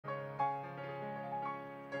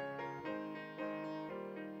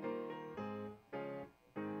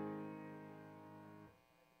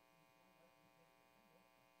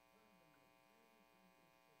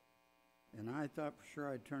and I thought for sure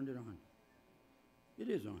I'd turned it on. It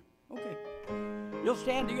is on. Okay. You'll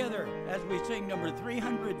stand together as we sing number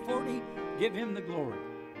 340, Give Him the Glory.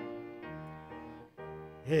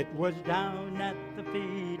 It was down at the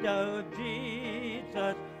feet of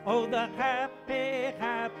Jesus, oh, the happy,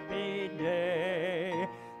 happy day,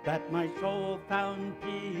 that my soul found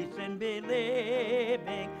peace in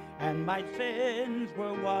believing, and my sins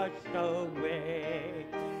were washed away.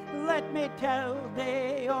 Let me tell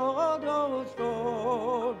the old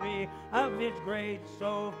story of His grace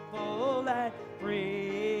so full and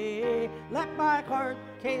free. Let my heart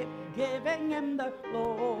keep giving Him the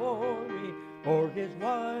glory for His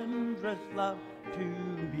wondrous love to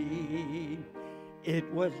me.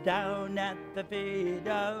 It was down at the feet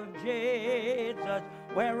of Jesus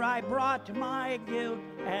where I brought my guilt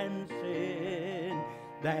and sin,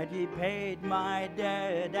 that He paid my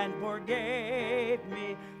debt and forgave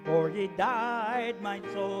me, for He died my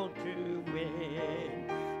soul to win.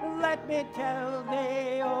 Let me tell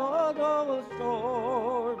the old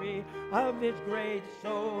story of His grace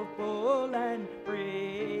so full and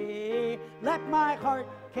free. Let my heart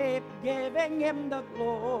keep giving Him the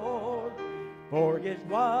glory for His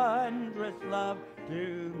wondrous love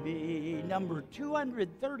to me. Number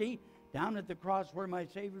 230, down at the cross where my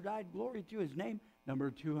Savior died, glory to His name.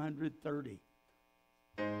 Number 230.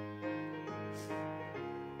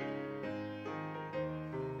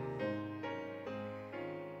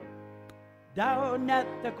 Down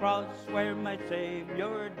at the cross where my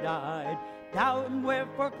Savior died, down where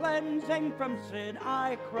for cleansing from sin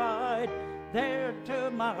I cried, there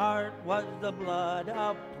to my heart was the blood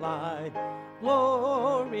applied.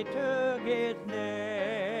 Glory to His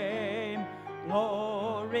name,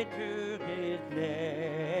 glory to His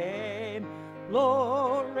name,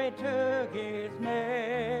 glory to His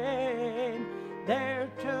name. There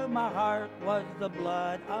to my heart was the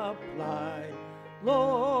blood applied.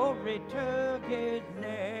 Glory to His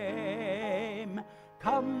name.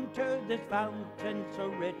 Come to this fountain so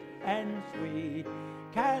rich and sweet.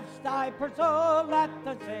 Cast thy poor soul at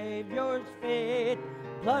the Savior's feet.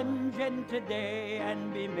 Plunge in today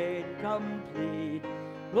and be made complete.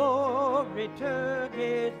 Glory to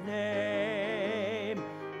His name.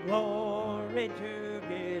 Glory to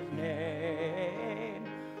His name.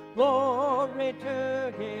 Glory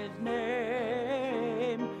to His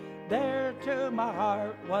name. There to my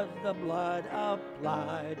heart was the blood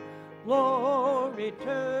applied. Glory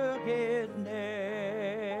to His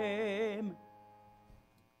name.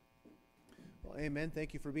 Well, amen.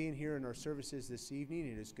 Thank you for being here in our services this evening.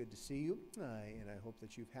 It is good to see you, and I hope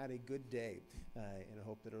that you've had a good day, and I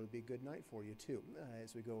hope that it'll be a good night for you too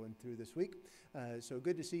as we go in through this week. So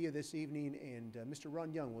good to see you this evening, and Mr.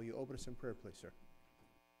 Ron Young, will you open us in prayer, please, sir?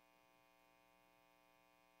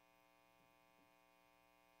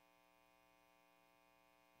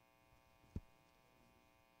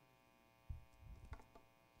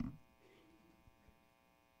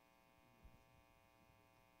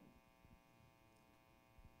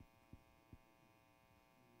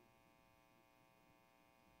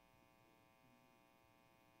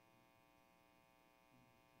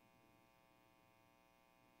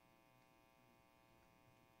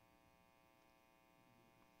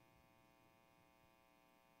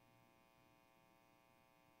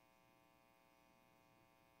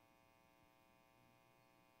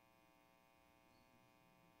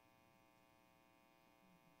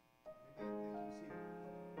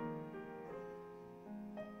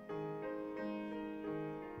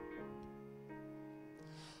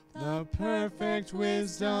 The perfect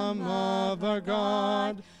wisdom of our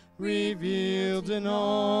God, revealed in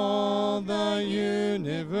all the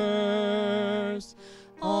universe,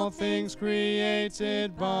 all things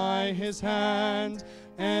created by His hand,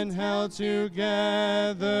 and held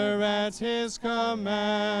together at His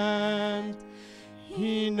command.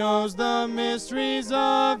 He knows the mysteries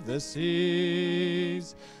of the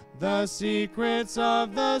seas, the secrets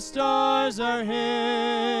of the stars are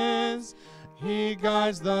His. He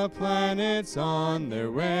guides the planets on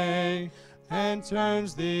their way, and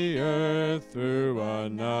turns the earth through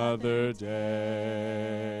another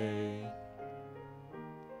day.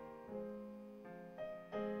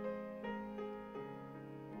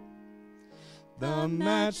 The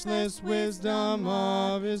matchless wisdom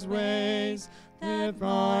of His ways that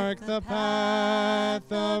mark the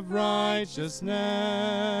path of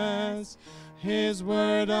righteousness. His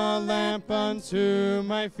word a lamp unto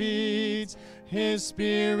my feet, His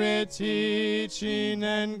Spirit teaching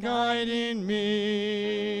and guiding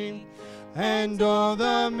me. And oh,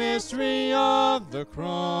 the mystery of the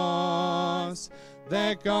cross,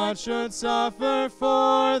 that God should suffer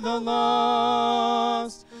for the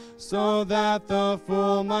lost, so that the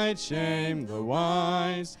fool might shame the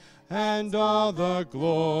wise, and all the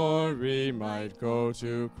glory might go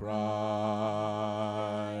to Christ.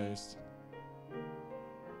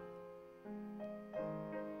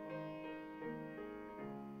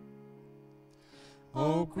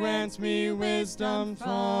 Oh, grant me wisdom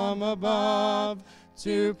from above,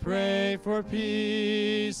 to pray for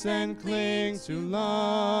peace and cling to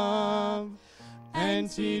love,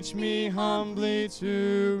 and teach me humbly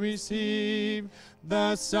to receive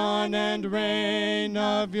the sun and rain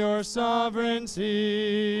of your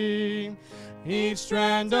sovereignty. Each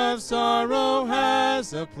strand of sorrow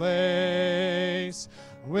has a place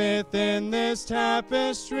within this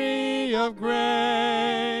tapestry of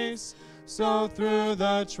grace. So through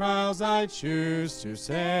the trials I choose to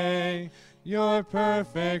say your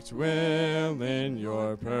perfect will in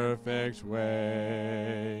your perfect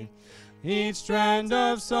way. Each strand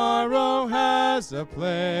of sorrow has a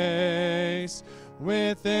place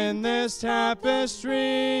within this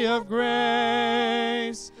tapestry of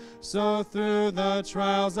grace. So through the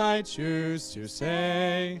trials I choose to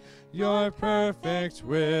say your perfect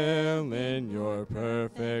will in your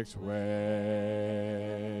perfect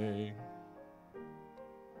way.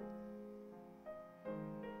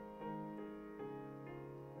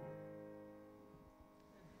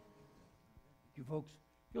 You folks,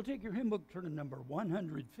 you'll take your hymn book, turn to number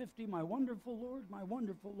 150, My Wonderful Lord,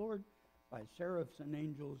 by Seraphs and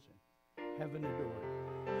Angels in Heaven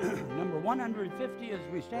Adored. Number 150 as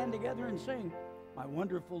we stand together and sing, My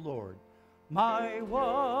Wonderful Lord. My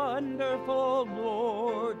wonderful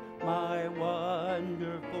Lord, my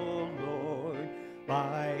wonderful Lord,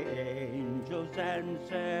 by angels and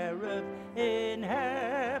seraphs in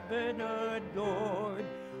heaven adored.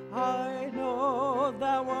 I know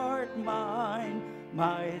thou art mine,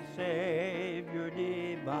 my Savior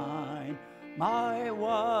divine, my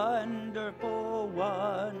wonderful,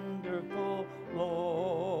 wonderful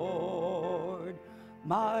Lord.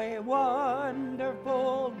 My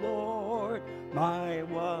wonderful Lord, my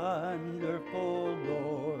wonderful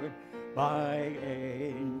Lord, by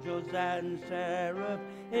angels and seraphs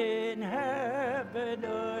in heaven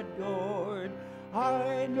adored.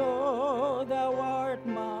 I know thou art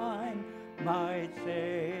mine, my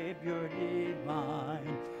Savior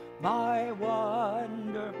divine, my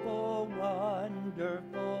wonderful,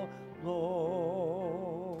 wonderful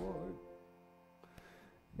Lord.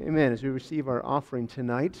 Amen. As we receive our offering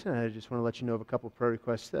tonight, I just want to let you know of a couple of prayer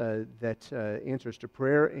requests that answers to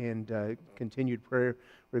prayer and continued prayer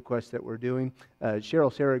requests that we're doing.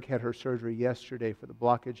 Cheryl Sarek had her surgery yesterday for the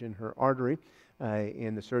blockage in her artery,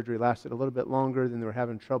 and the surgery lasted a little bit longer than they were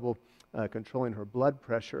having trouble controlling her blood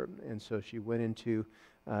pressure, and so she went into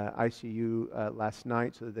ICU last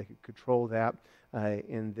night so that they could control that,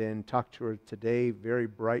 and then talked to her today, very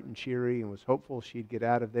bright and cheery, and was hopeful she'd get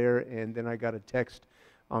out of there. And then I got a text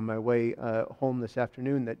on my way home this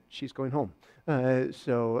afternoon that she's going home.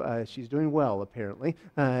 So she's doing well, apparently.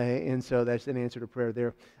 And so that's an answer to prayer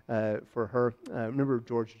there for her. Remember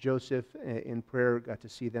George Joseph in prayer, got to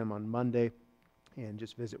see them on Monday and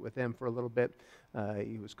just visit with them for a little bit.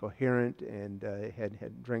 He was coherent and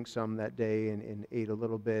had drank some that day and ate a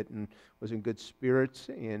little bit and was in good spirits.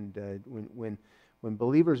 And when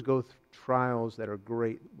believers go through trials that are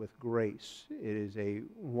great with grace, it is a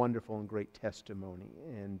wonderful and great testimony.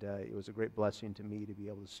 And it was a great blessing to me to be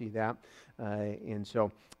able to see that. And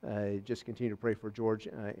so just continue to pray for George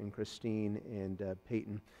and Christine and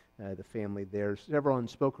Peyton, the family there. Several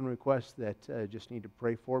unspoken requests that just need to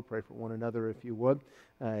pray for one another if you would.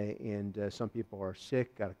 And some people are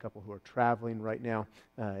sick, got a couple who are traveling right now,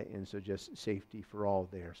 and so just safety for all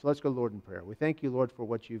there. So let's go, Lord, in prayer. We thank you, Lord, for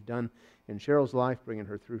what you've done in Cheryl's life, bringing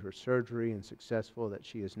her through her surgery and successful, that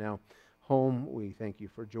she is now home. We thank you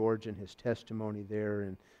for George and his testimony there,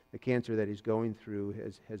 and the cancer that he's going through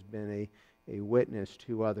has been a witness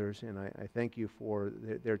to others, and I thank you for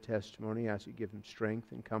their testimony. I ask you to give them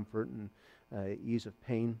strength and comfort and ease of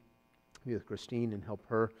pain. Be with Christine and help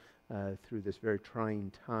her through this very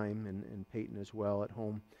trying time, and Peyton as well at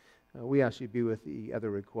home. We ask you to be with the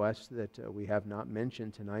other requests that we have not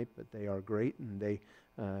mentioned tonight, but they are great and they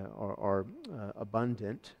are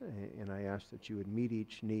abundant, and I ask that you would meet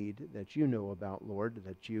each need that you know about, Lord,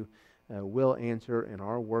 that you will answer and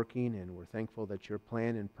are working, and we're thankful that your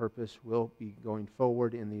plan and purpose will be going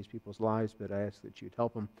forward in these people's lives, but I ask that you'd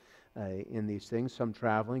help them in these things. Some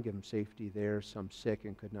traveling, give them safety there. Some sick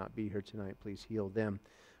and could not be here tonight, please heal them.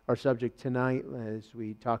 Our subject tonight, as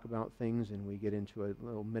we talk about things and we get into a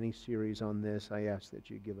little mini-series on this, I ask that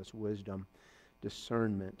you give us wisdom,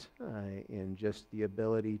 discernment, and just the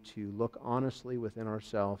ability to look honestly within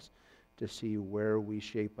ourselves to see where we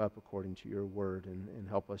shape up according to your word, and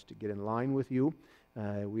help us to get in line with you.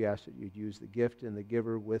 We ask that you'd use the gift and the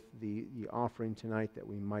giver with the offering tonight, that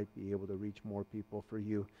we might be able to reach more people for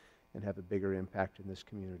you and have a bigger impact in this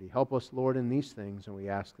community. Help us, Lord, in these things, and we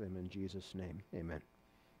ask them in Jesus' name. Amen.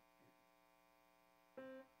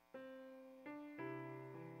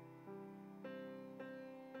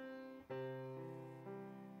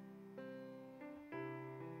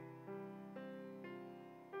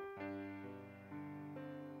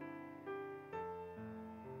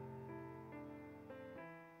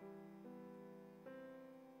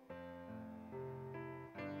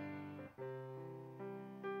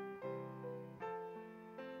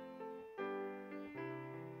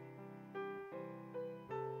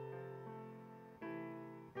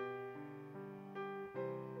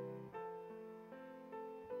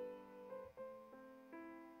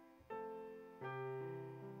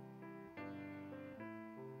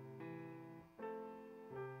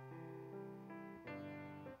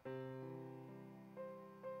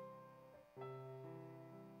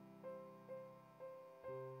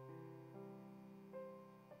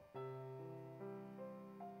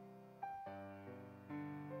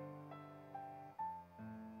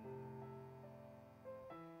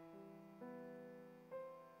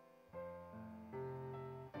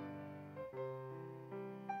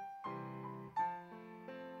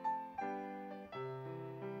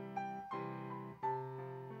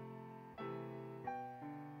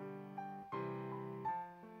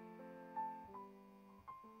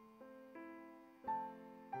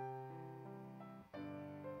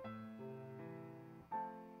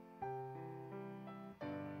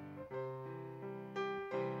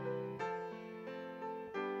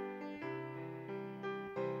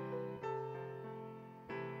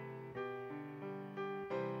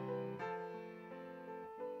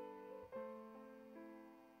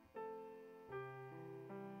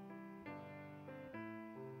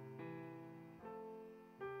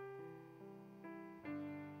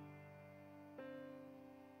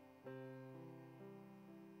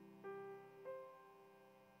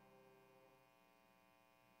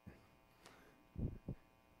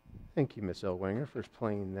 Thank you, Miss Elwanger, for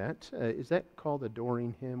playing that. Is that called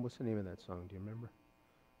Adoring Him? What's the name of that song? Do you remember?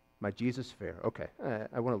 My Jesus Fair. Okay.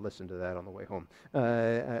 I want to listen to that on the way home.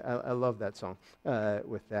 I love that song.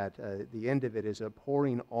 With that, the end of it is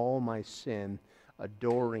abhorring all my sin,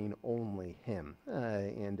 adoring only Him.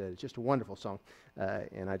 And it's just a wonderful song.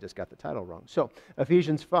 And I just got the title wrong. So,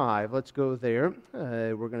 Ephesians 5, let's go there.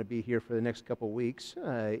 We're going to be here for the next couple weeks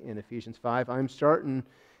in Ephesians 5. I'm starting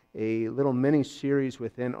a little mini-series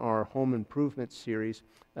within our home improvement series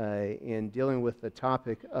in dealing with the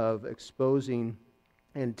topic of exposing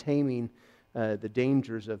and taming the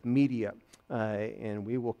dangers of media. And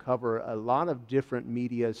we will cover a lot of different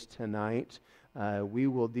medias tonight. We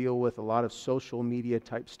will deal with a lot of social media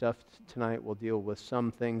type stuff tonight. We'll deal with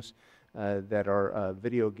some things that are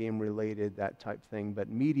video game related, that type thing. But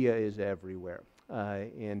media is everywhere.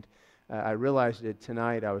 And I realized it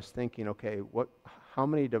tonight. I was thinking, okay, how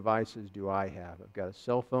many devices do I have? I've got a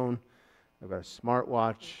cell phone, I've got a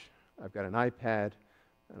smartwatch, I've got an iPad,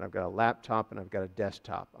 and I've got a laptop, and I've got a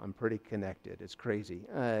desktop. I'm pretty connected. It's crazy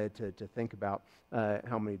to think about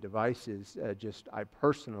how many devices just I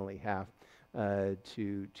personally have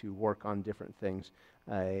to work on different things.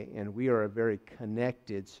 And we are a very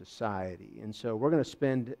connected society. And so we're going to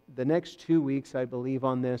spend the next 2 weeks, I believe,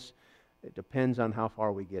 on this. It depends on how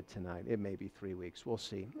far we get tonight. It may be 3 weeks. We'll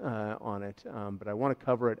see on it. But I want to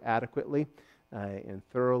cover it adequately and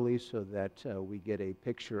thoroughly so that we get a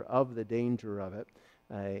picture of the danger of it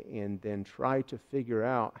and then try to figure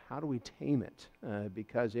out how do we tame it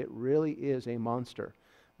because it really is a monster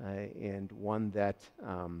and one that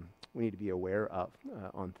we need to be aware of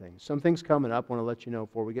on things. Some things coming up I want to let you know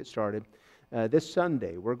before we get started. This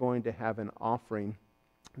Sunday, we're going to have an offering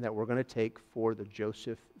that we're going to take for the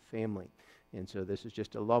Joseph family. And so this is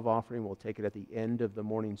just a love offering. We'll take it at the end of the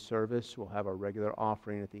morning service. We'll have our regular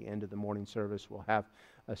offering at the end of the morning service. We'll have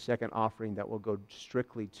a second offering that will go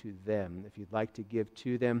strictly to them. If you'd like to give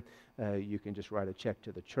to them, you can just write a check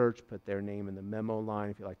to the church, put their name in the memo line.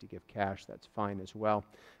 If you'd like to give cash, that's fine as well.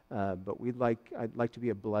 But I'd like to be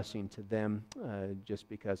a blessing to them just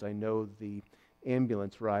because I know the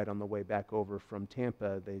ambulance ride on the way back over from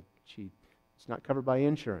Tampa, it's not covered by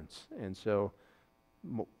insurance. And so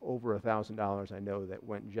over $1,000 I know that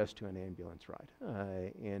went just to an ambulance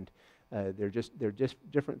ride. And they're just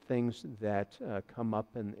different things that come up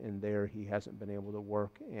in there. He hasn't been able to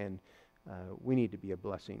work, and we need to be a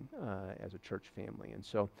blessing as a church family. And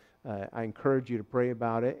so I encourage you to pray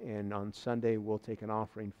about it, and on Sunday we'll take an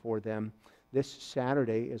offering for them This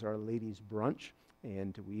Saturday is our ladies' brunch,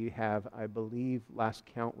 and we have, I believe, last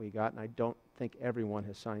count we got, and I don't think everyone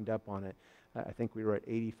has signed up on it. I think we were at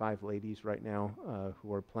 85 ladies right now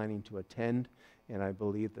who are planning to attend, and I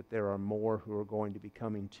believe that there are more who are going to be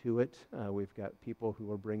coming to it. We've got people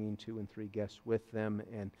who are bringing 2 and 3 guests with them,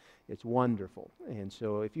 and it's wonderful. And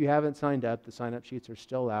so if you haven't signed up, the sign-up sheets are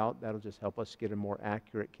still out. That'll just help us get a more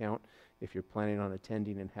accurate count if you're planning on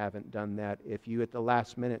attending and haven't done that. If you at the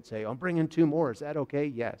last minute say, I'm bringing 2 more, is that okay?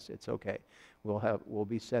 Yes, it's okay. We'll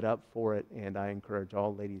be set up for it, and I encourage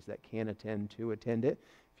all ladies that can attend to attend it.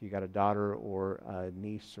 If you got a daughter or a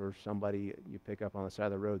niece or somebody you pick up on the side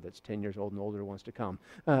of the road that's 10 years old and older wants to come,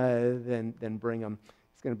 then bring them.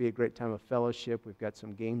 It's going to be a great time of fellowship. We've got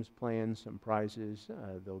some games planned, some prizes.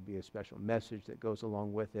 There'll be a special message that goes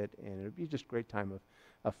along with it, and it'll be just a great time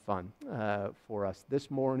of fun for us. This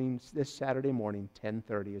Saturday morning,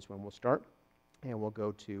 10:30 is when we'll start, and we'll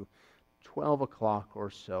go to 12 o'clock or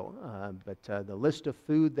so. But the list of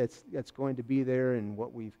food that's going to be there and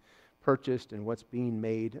what we've purchased and what's being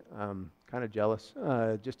made, kind of jealous,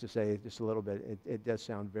 just to say just a little bit. It does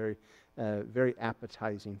sound very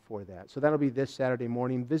appetizing for that. So that'll be this Saturday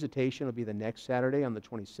morning. Visitation will be the next Saturday on the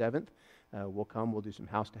 27th. We'll do some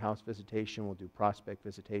house-to-house visitation. We'll do prospect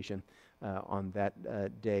visitation on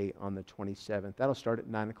that day on the 27th. That'll start at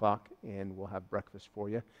 9 o'clock, and we'll have breakfast for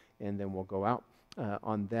you, and then we'll go out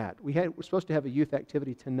on that. We're supposed to have a youth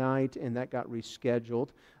activity tonight, and that got rescheduled,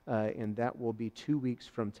 and that will be 2 weeks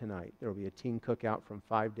from tonight. There will be a teen cookout from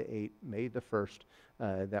 5 to 8, May the 1st.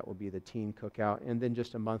 That will be the teen cookout. And then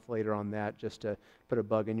just a month later on that, just to put a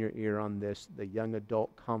bug in your ear on this, the Young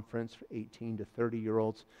Adult Conference for 18 to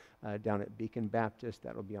 30-year-olds down at Beacon Baptist.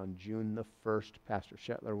 That will be on June the 1st. Pastor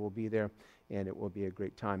Shetler will be there, and it will be a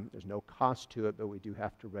great time. There's no cost to it, but we do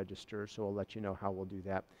have to register, so I'll let you know how we'll do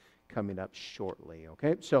that coming up shortly.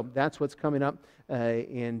 Okay, so that's what's coming up,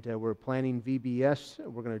 and we're planning VBS.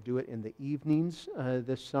 We're going to do it in the evenings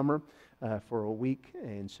this summer for a week,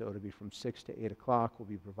 and so it'll be from 6 to 8 o'clock. We'll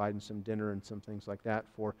be providing some dinner and some things like that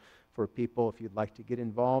for people. If you'd like to get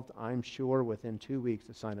involved, I'm sure within 2 weeks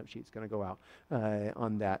the sign-up sheet's going to go out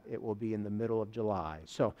on that. It will be in the middle of July,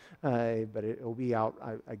 so but it will be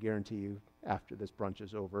out, I guarantee you, after this brunch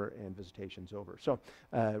is over and visitation's over. So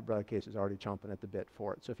Brother Case is already chomping at the bit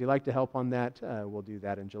for it. So if you'd like to help on that, we'll do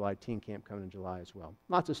that in July. Teen Camp coming in July as well.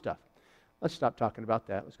 Lots of stuff. Let's stop talking about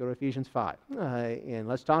that. Let's go to Ephesians 5. And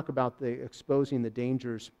let's talk about the exposing the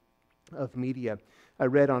dangers of media. I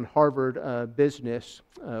read on Harvard Business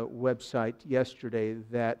website yesterday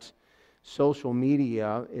that social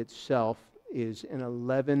media itself is an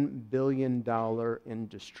 $11 billion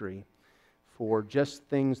industry for just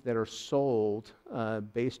things that are sold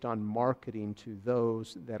based on marketing to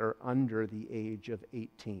those that are under the age of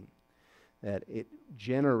 18. That it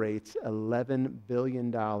generates $11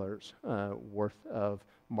 billion worth of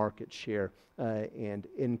market share and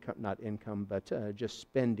income, not income, but just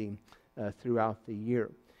spending throughout the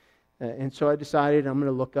year. And so I decided I'm going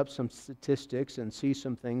to look up some statistics and see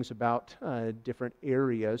some things about different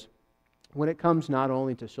areas when it comes not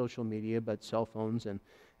only to social media, but cell phones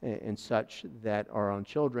and such that are on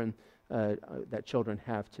children, that children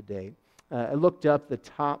have today. I looked up the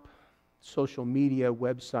top social media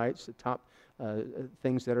websites, the top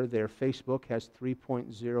things that are there. Facebook has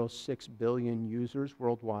 3.06 billion users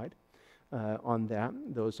worldwide on that.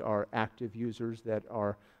 Those are active users that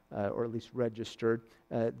are, or at least registered.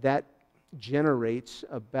 That generates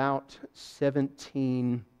about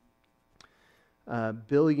 17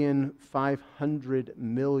 billion 500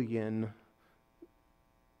 million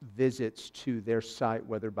visits to their site,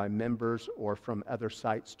 whether by members or from other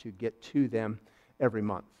sites to get to them every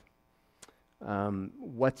month.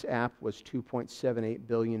 WhatsApp was 2.78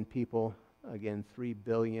 billion people. Again, 3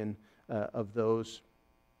 billion of those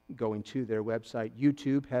going to their website.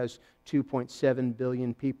 YouTube has 2.7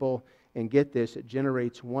 billion people. And get this, it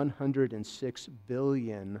generates 106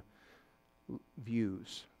 billion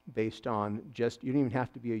views based on just, you don't even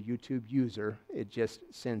have to be a YouTube user, it just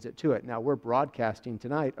sends it to it. Now, we're broadcasting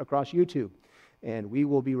tonight across YouTube, and we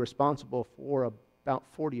will be responsible for about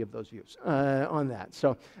 40 of those views on that.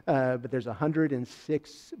 So, but there's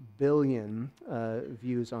 106 billion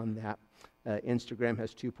views on that. Instagram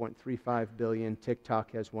has 2.35 billion,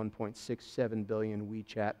 TikTok has 1.67 billion,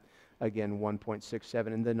 WeChat, again, 1.67,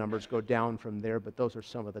 and the numbers go down from there, but those are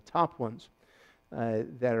some of the top ones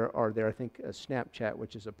that are there. I think Snapchat,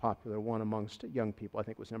 which is a popular one amongst young people, I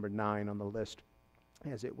think was number 9 on the list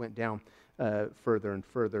as it went down further and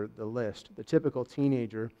further the list. The typical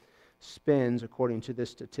teenager spends, according to this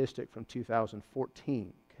statistic from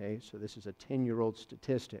 2014, okay, so this is a 10-year-old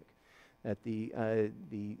statistic, that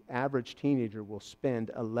the average teenager will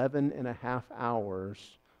spend 11 and a half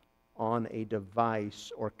hours on a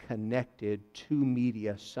device or connected to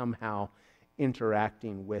media, somehow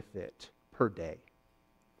interacting with it per day.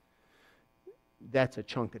 That's a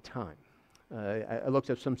chunk of time. I looked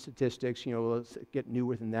up some statistics, let's get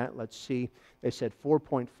newer than that. Let's see. They said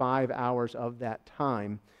 4.5 hours of that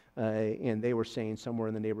time, and they were saying somewhere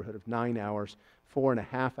in the neighborhood of 9 hours,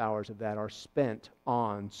 4.5 hours of that are spent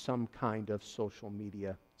on some kind of social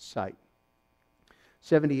media site.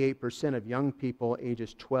 78% of young people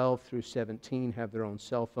ages 12 through 17 have their own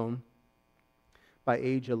cell phone. By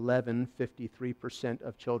age 11, 53%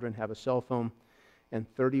 of children have a cell phone, and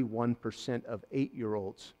 31% of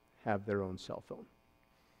 8-year-olds have their own cell phone.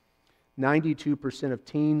 92% of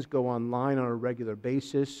teens go online on a regular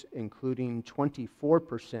basis, including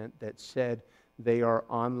 24% that said they are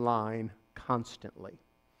online constantly.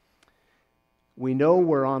 We know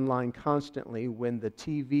we're online constantly when the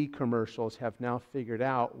TV commercials have now figured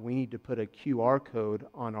out we need to put a QR code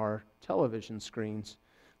on our television screens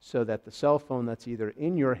so that the cell phone that's either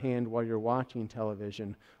in your hand while you're watching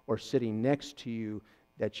television or sitting next to you,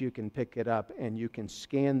 that you can pick it up and you can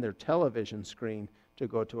scan their television screen to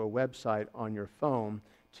go to a website on your phone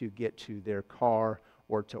to get to their car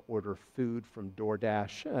or to order food from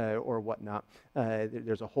DoorDash or whatnot.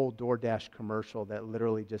 There's a whole DoorDash commercial that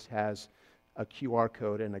literally just has a QR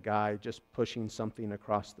code and a guy just pushing something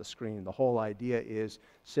across the screen. The whole idea is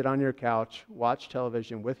sit on your couch, watch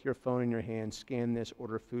television with your phone in your hand, scan this,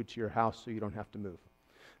 order food to your house so you don't have to move.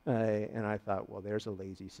 And I thought, well, there's a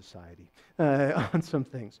lazy society on some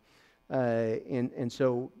things. And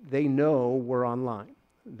so they know we're online.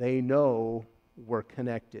 They know we're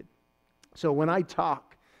connected. So when I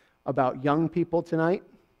talk about young people tonight,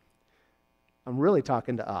 I'm really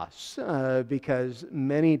talking to us because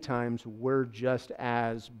many times we're just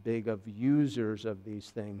as big of users of these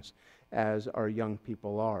things as our young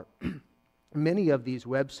people are. Many of these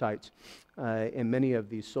websites and many of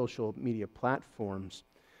these social media platforms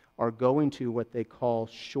are going to what they call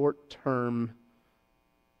short-term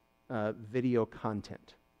video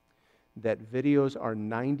content. That videos are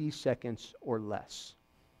 90 seconds or less.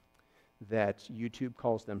 That YouTube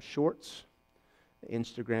calls them shorts.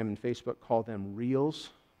 Instagram and Facebook call them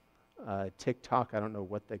reels. TikTok, I don't know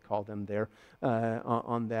what they call them there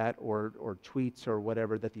on that, or tweets or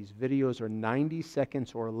whatever, that these videos are 90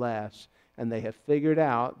 seconds or less, and they have figured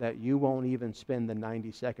out that you won't even spend the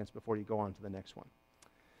 90 seconds before you go on to the next one.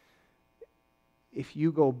 If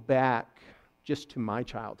you go back just to my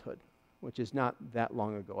childhood, which is not that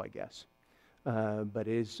long ago, I guess, but it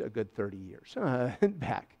is a good 30 years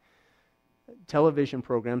back, television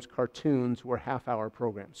programs, cartoons, were half-hour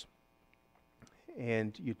programs.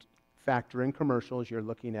 And you factor in commercials, you're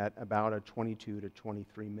looking at about a 22 to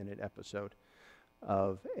 23-minute episode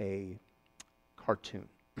of a cartoon.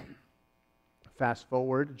 Fast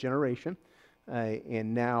forward a generation,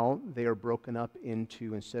 and now they are broken up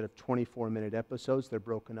into, instead of 24-minute episodes, they're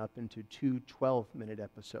broken up into 2 12-minute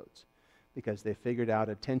episodes because they figured out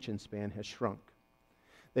attention span has shrunk.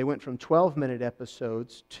 They went from 12-minute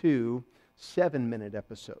episodes to 7-minute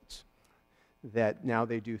episodes. That now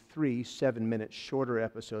they do 3 7-minute shorter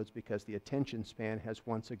episodes because the attention span has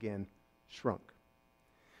once again shrunk.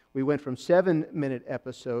 We went from 7-minute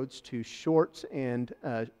episodes to shorts and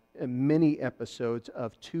mini episodes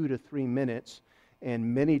of 2 to 3 minutes,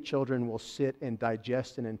 and many children will sit and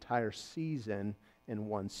digest an entire season in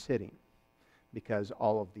one sitting because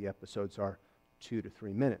all of the episodes are 2 to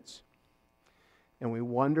 3 minutes. And we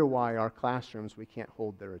wonder why our classrooms, we can't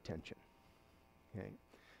hold their attention.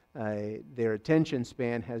 Okay. Their attention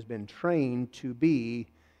span has been trained to be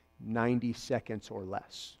 90 seconds or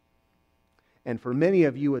less. And for many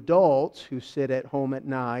of you adults who sit at home at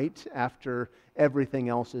night after everything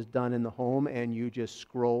else is done in the home and you just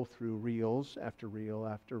scroll through reels after reel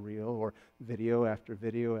after reel or video after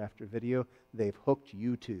video after video, they've hooked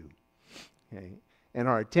you too. Okay. And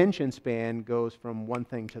our attention span goes from one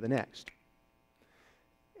thing to the next.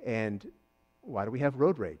 And why do we have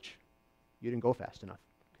road rage? You didn't go fast enough,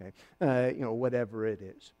 okay? Whatever it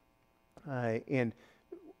is. And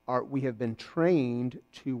we have been trained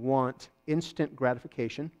to want instant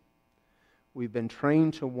gratification. We've been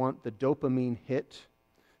trained to want the dopamine hit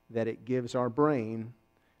that it gives our brain,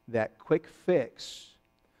 that quick fix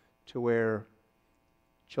to where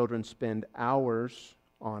children spend hours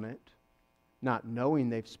on it, not knowing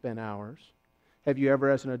they've spent hours. Have you ever,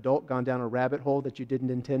 as an adult, gone down a rabbit hole that you didn't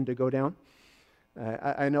intend to go down?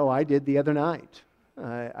 I know I did the other night.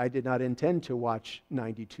 I did not intend to watch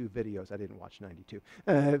 92 videos. I didn't watch 92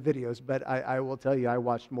 videos, but I will tell you I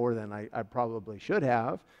watched more than I probably should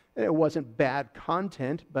have. And it wasn't bad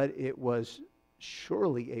content, but it was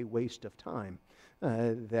surely a waste of time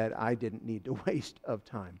that I didn't need to waste of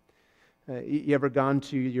time. You ever gone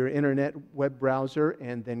to your internet web browser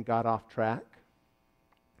and then got off track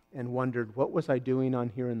and wondered, what was I doing on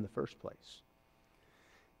here in the first place?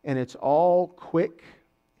 And it's all quick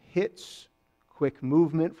hits, quick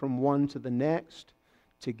movement from one to the next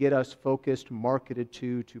to get us focused, marketed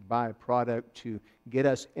to buy a product, to get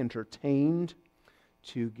us entertained,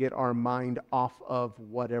 to get our mind off of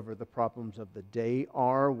whatever the problems of the day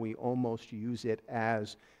are. We almost use it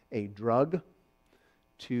as a drug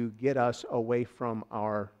to get us away from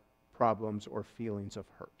our problems or feelings of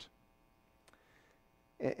hurt.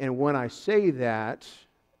 And when I say that,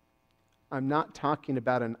 I'm not talking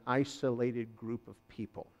about an isolated group of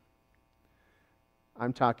people.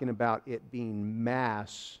 I'm talking about it being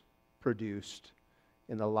mass produced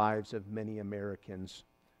in the lives of many Americans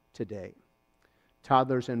today.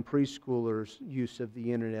 Toddlers and preschoolers' use of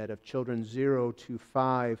the internet, of children 0 to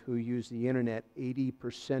 5 who use the internet,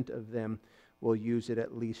 80% of them will use it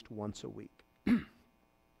at least once a week.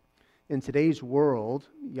 In today's world,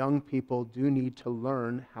 young people do need to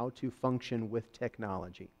learn how to function with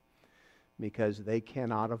technology because they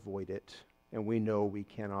cannot avoid it, and we know we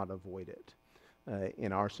cannot avoid it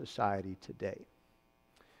in our society today.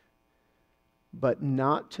 But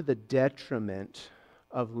not to the detriment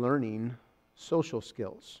of learning social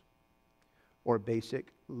skills or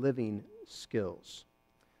basic living skills.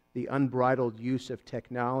 The unbridled use of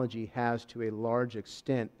technology has, to a large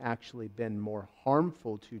extent, actually been more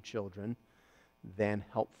harmful to children than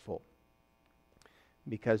helpful.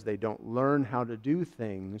 Because they don't learn how to do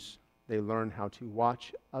things, they learn how to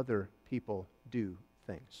watch other people do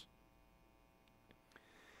things.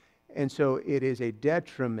 And so it is a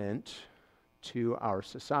detriment to our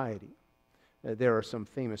society. There are some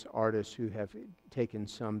famous artists who have taken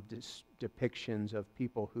some depictions of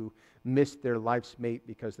people who missed their life's mate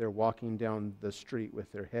because they're walking down the street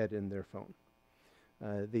with their head in their phone.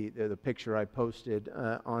 The picture I posted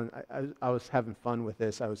I was having fun with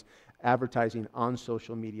this. I was advertising on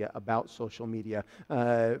social media about social media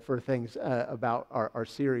for things about our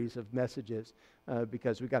series of messages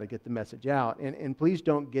because we got to get the message out. And please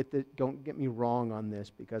don't get me wrong on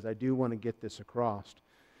this, because I do want to get this across.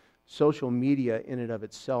 Social media in and of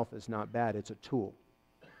itself is not bad. It's a tool.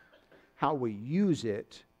 How we use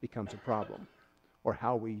it becomes a problem, or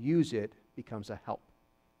how we use it becomes a help.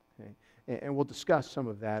 Okay? And we'll discuss some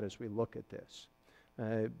of that as we look at this.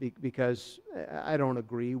 Because I don't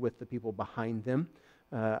agree with the people behind them.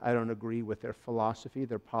 I don't agree with their philosophy,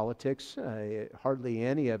 their politics. Hardly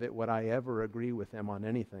any of it would I ever agree with them on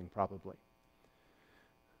anything, probably.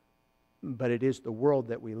 But it is the world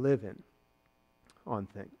that we live in on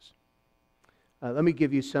things. Let me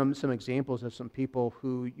give you some examples of some people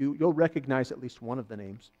who you'll recognize at least one of the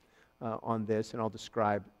names on this, and I'll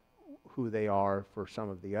describe who they are for some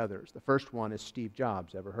of the others. The first one is Steve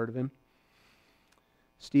Jobs. Ever heard of him?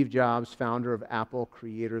 Steve Jobs, founder of Apple,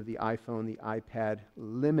 creator of the iPhone, the iPad,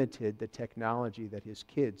 limited the technology that his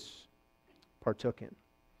kids partook in.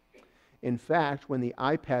 In fact, when the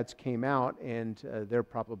iPads came out, and they're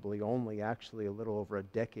probably only actually a little over a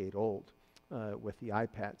decade old with the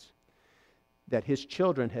iPads, that his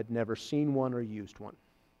children had never seen one or used one.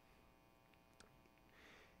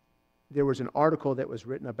 There was an article that was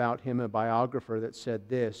written about him, a biographer, that said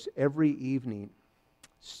this: every evening,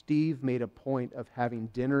 Steve made a point of having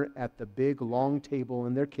dinner at the big long table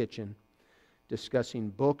in their kitchen, discussing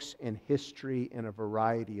books and history and a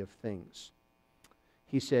variety of things.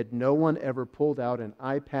 He said no one ever pulled out an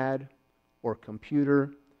iPad or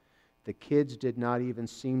computer. The kids did not even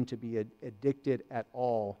seem to be addicted at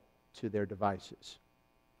all to their devices.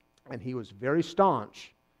 And he was very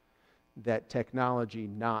staunch that technology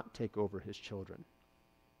not take over his children.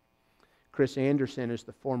 Chris Anderson is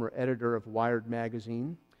the former editor of Wired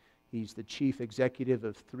magazine. He's the chief executive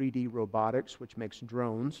of 3D Robotics, which makes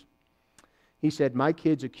drones. He said, "My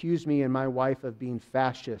kids accuse me and my wife of being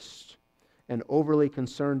fascists and overly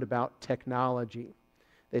concerned about technology.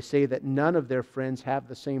 They say that none of their friends have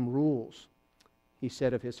the same rules." He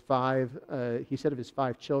said of his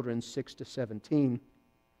five children, 6 to 17,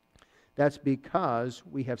 "That's because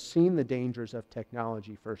we have seen the dangers of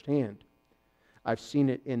technology firsthand. I've seen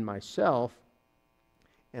it in myself,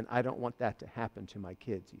 and I don't want that to happen to my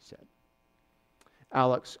kids," he said.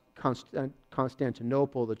 Alex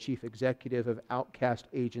Constantinople, the chief executive of Outcast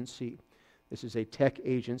Agency, this is a tech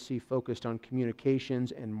agency focused on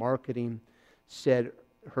communications and marketing, said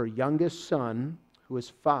her youngest son, who is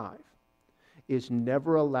 5, is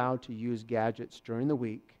never allowed to use gadgets during the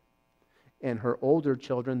week, and her older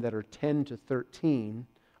children that are 10 to 13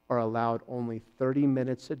 are allowed only 30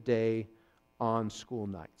 minutes a day on school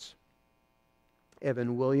nights.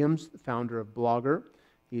 Evan Williams, the founder of Blogger,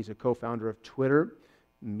 he's a co-founder of Twitter,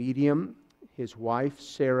 Medium, his wife,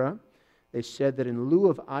 Sarah, they said that in lieu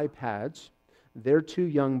of iPads, their 2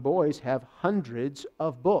 young boys have hundreds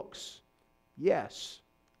of books. Yes,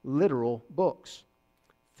 literal books,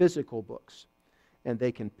 physical books. And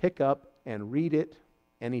they can pick up and read it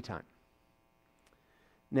anytime.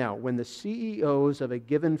 Now, when the CEOs of a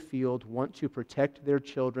given field want to protect their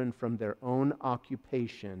children from their own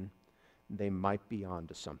occupation, they might be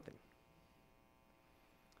onto something.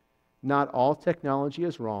 Not all technology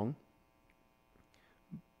is wrong,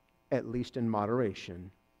 at least in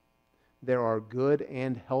moderation. There are good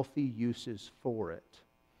and healthy uses for it.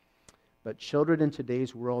 But children in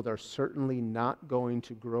today's world are certainly not going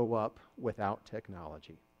to grow up without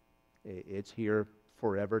technology. It's here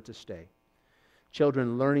forever to stay.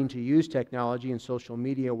 Children learning to use technology and social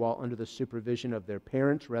media while under the supervision of their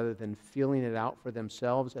parents rather than feeling it out for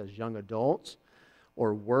themselves as young adults,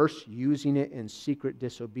 or worse, using it in secret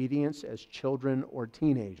disobedience as children or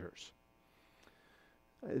teenagers.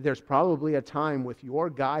 There's probably a time with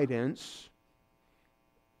your guidance,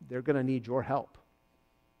 they're going to need your help.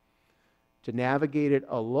 To navigate it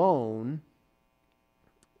alone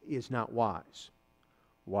is not wise.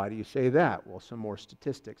 Why do you say that? Well, some more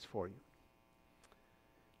statistics for you.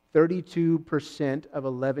 32% of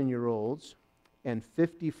 11-year-olds and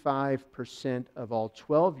 55% of all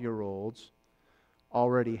 12-year-olds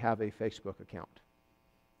already have a Facebook account.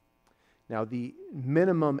 Now, the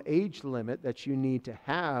minimum age limit that you need to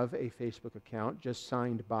have a Facebook account, just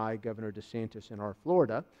signed by Governor DeSantis in our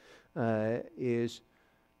Florida, is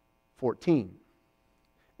 14.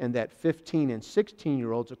 And that 15 and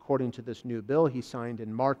 16-year-olds, according to this new bill he signed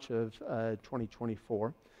in March of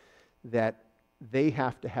 2024, that they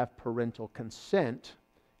have to have parental consent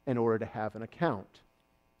in order to have an account.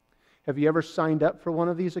 Have you ever signed up for one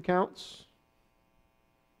of these accounts?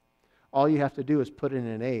 All you have to do is put in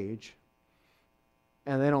an age,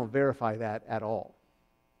 and they don't verify that at all.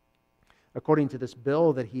 According to this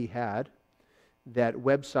bill that he had, that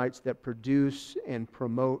websites that produce and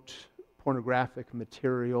promote pornographic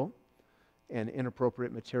material and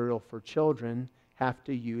inappropriate material for children have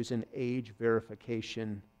to use an age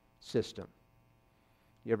verification system.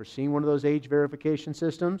 You ever seen one of those age verification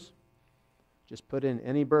systems? Just put in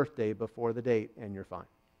any birthday before the date and you're fine.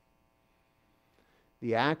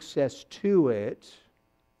 The access to it,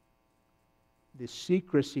 the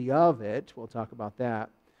secrecy of it, we'll talk about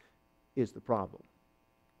that, is the problem.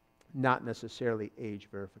 Not necessarily age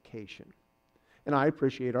verification. And I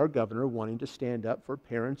appreciate our governor wanting to stand up for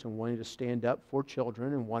parents and wanting to stand up for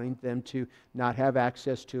children and wanting them to not have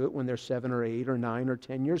access to it when they're 7 or 8 or 9 or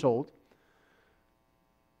 10 years old.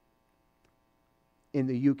 In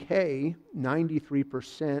the UK,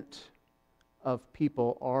 93% of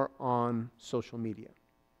people are on social media.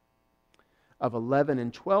 Of 11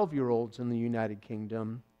 and 12-year-olds in the United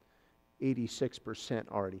Kingdom, 86%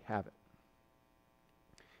 already have it.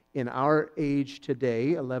 In our age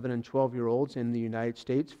today, 11 and 12-year-olds in the United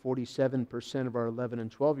States, 47% of our 11 and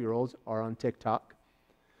 12-year-olds are on TikTok,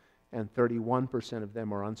 and 31% of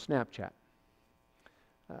them are on Snapchat.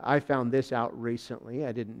 I found this out recently.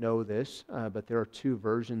 I didn't know this, but there are 2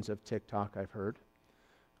 versions of TikTok I've heard.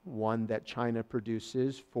 One that China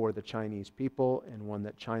produces for the Chinese people, and one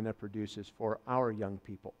that China produces for our young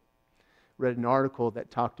people. Read an article that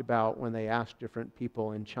talked about when they asked different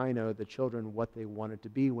people in China, the children, what they wanted to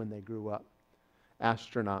be when they grew up.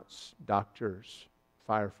 Astronauts, doctors,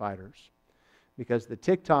 firefighters. Because the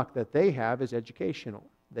TikTok that they have is educational.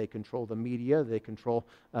 They control the media, they control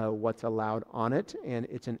what's allowed on it, and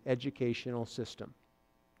it's an educational system.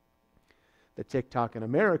 The TikTok in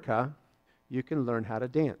America, you can learn how to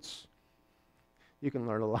dance. You can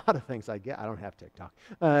learn a lot of things. I don't have TikTok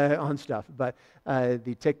on stuff, but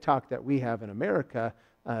the TikTok that we have in America,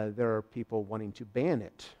 there are people wanting to ban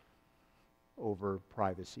it over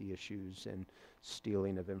privacy issues and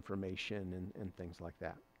stealing of information and things like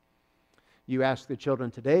that. You ask the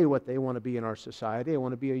children today what they want to be in our society. I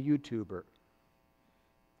want to be a YouTuber.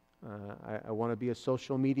 I want to be a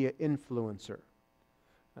social media influencer.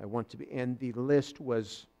 I want to be, and the list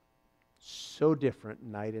was so different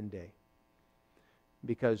night and day.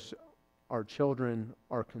 Because our children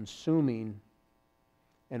are consuming,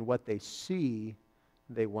 and what they see,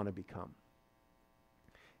 they want to become.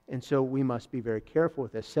 And so we must be very careful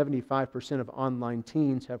with this. 75% of online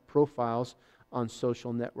teens have profiles on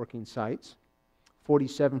social networking sites.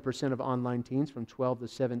 47% of online teens from 12 to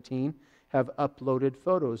 17 have uploaded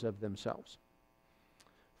photos of themselves.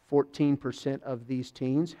 14% of these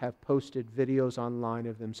teens have posted videos online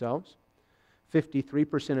of themselves.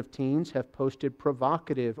 53% of teens have posted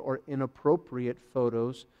provocative or inappropriate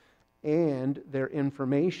photos and their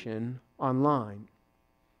information online.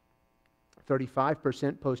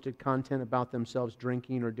 35% posted content about themselves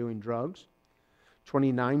drinking or doing drugs.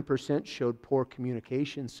 29% showed poor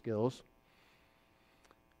communication skills.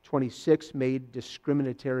 26 made they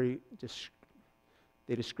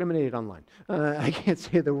discriminated online. I can't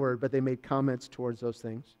say the word, but they made comments towards those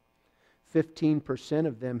things. 15%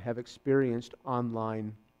 of them have experienced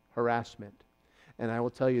online harassment. And I will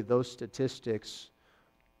tell you, those statistics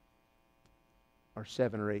are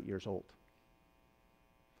 7 or 8 years old.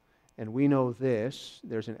 And we know this,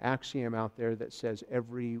 there's an axiom out there that says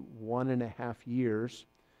every 1.5 years,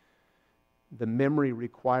 the memory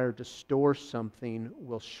required to store something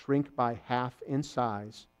will shrink by half in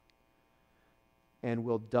size and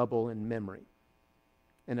will double in memory.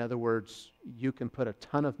 In other words, you can put a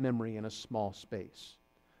ton of memory in a small space.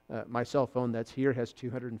 My cell phone that's here has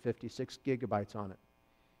 256 gigabytes on it.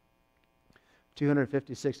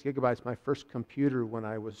 256 gigabytes. My first computer when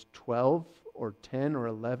I was 12 or 10 or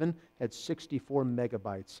 11 had 64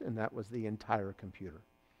 megabytes, and that was the entire computer.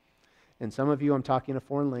 And some of you, I'm talking a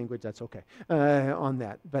foreign language, that's okay on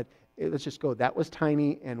that. But let's just go. That was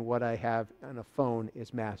tiny, and what I have on a phone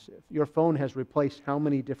is massive. Your phone has replaced how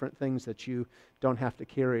many different things that you don't have to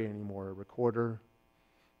carry anymore? A recorder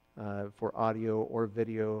for audio or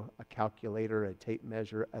video, a calculator, a tape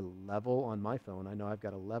measure, a level on my phone. I know I've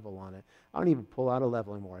got a level on it. I don't even pull out a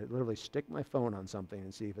level anymore. I literally stick my phone on something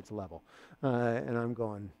and see if it's level. And I'm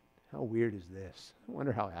going, how weird is this? I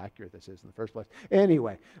wonder how accurate this is in the first place.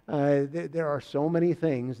 Anyway, there are so many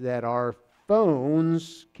things that our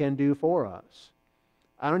phones can do for us.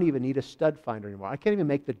 I don't even need a stud finder anymore. I can't even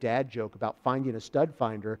make the dad joke about finding a stud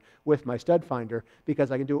finder with my stud finder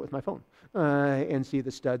because I can do it with my phone and see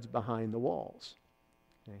the studs behind the walls.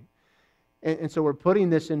 Okay? And so we're putting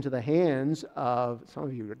this into the hands of, some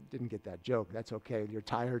of you didn't get that joke. That's okay. You're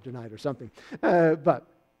tired tonight or something. Or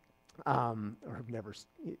have never,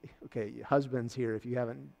 okay, husbands here, if you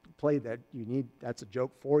haven't played that, that's a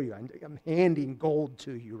joke for you. I'm handing gold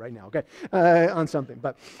to you right now, okay, on something.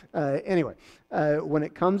 But anyway, when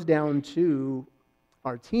it comes down to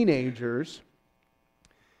our teenagers,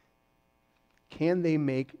 can they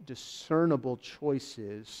make discernible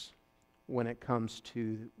choices when it comes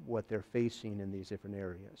to what they're facing in these different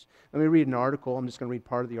areas? Let me read an article. I'm just going to read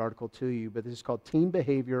part of the article to you, but this is called Teen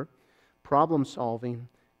Behavior, Problem Solving,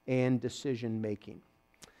 and Decision Making.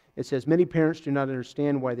 It says, many parents do not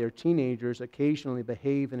understand why their teenagers occasionally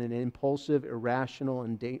behave in an impulsive, irrational,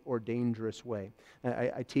 or dangerous way.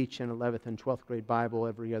 I teach in 11th and 12th grade Bible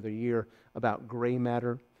every other year about gray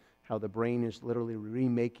matter, how the brain is literally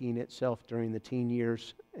remaking itself during the teen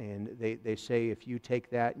years. And they say if you take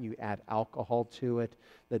that and you add alcohol to it,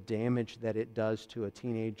 the damage that it does to a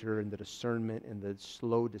teenager and the discernment and the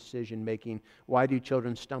slow decision making. Why do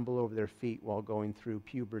children stumble over their feet while going through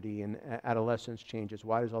puberty and adolescence changes?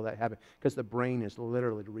 Why does all that happen? Because the brain is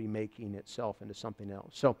literally remaking itself into something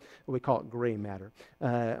else. So we call it gray matter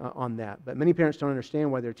on that. But many parents don't understand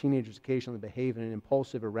why their teenagers occasionally behave in an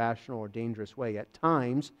impulsive, irrational, or dangerous way. At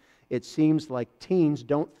times, it seems like teens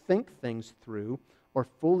don't think things through or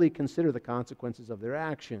fully consider the consequences of their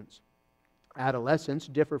actions. Adolescents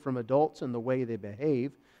differ from adults in the way they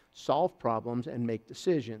behave, solve problems, and make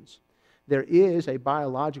decisions. There is a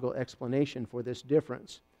biological explanation for this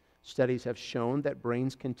difference. Studies have shown that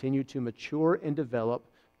brains continue to mature and develop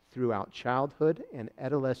throughout childhood and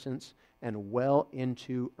adolescence and well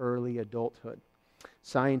into early adulthood.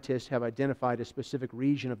 Scientists have identified a specific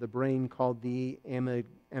region of the brain called the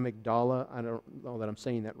amygdala. I don't know that I'm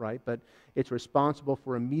saying that right, but it's responsible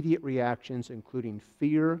for immediate reactions, including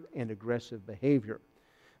fear and aggressive behavior.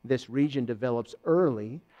 This region develops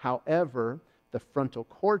early. However, the frontal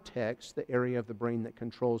cortex, the area of the brain that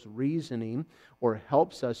controls reasoning or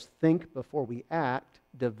helps us think before we act,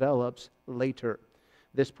 develops later.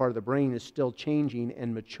 This part of the brain is still changing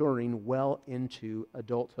and maturing well into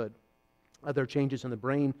adulthood. Other changes in the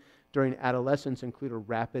brain during adolescence include a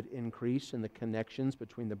rapid increase in the connections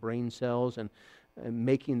between the brain cells and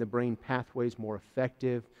making the brain pathways more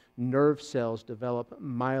effective. Nerve cells develop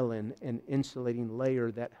myelin, an insulating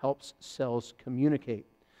layer that helps cells communicate.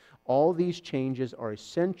 All these changes are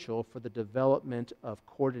essential for the development of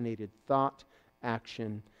coordinated thought,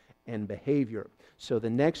 action, and behavior. So the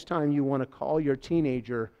next time you want to call your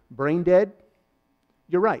teenager brain dead,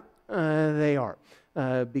 you're right. They are.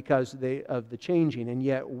 because of the changing. And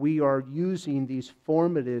yet we are using these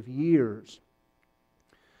formative years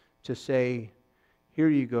to say, here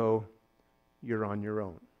you go, you're on your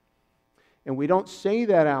own. And we don't say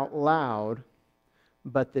that out loud,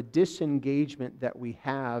 but the disengagement that we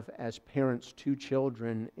have as parents to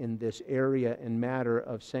children in this area and matter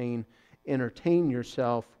of saying, entertain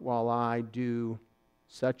yourself while I do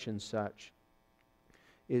such and such,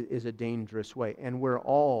 is a dangerous way. And we're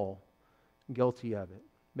all guilty of it.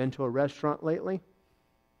 Been to a restaurant lately?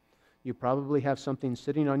 You probably have something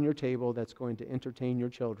sitting on your table that's going to entertain your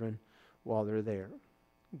children while they're there.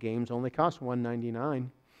 Games only cost $1.99,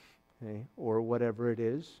 okay, or whatever it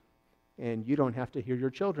is. And you don't have to hear your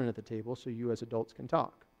children at the table, so you as adults can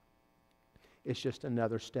talk. It's just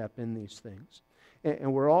another step in these things.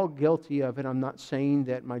 And we're all guilty of it. I'm not saying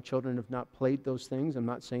that my children have not played those things. I'm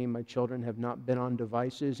not saying my children have not been on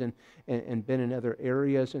devices and been in other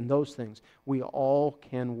areas and those things. We all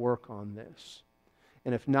can work on this.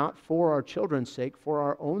 And if not for our children's sake, for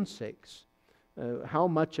our own sakes. How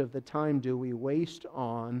much of the time do we waste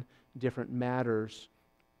on different matters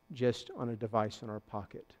just on a device in our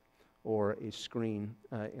pocket or a screen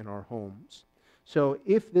in our homes? So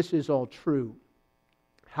if this is all true,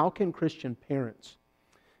 how can Christian parents,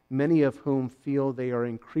 many of whom feel they are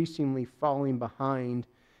increasingly falling behind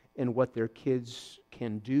in what their kids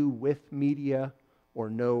can do with media or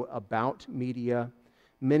know about media,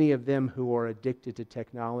 many of them who are addicted to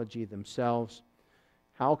technology themselves,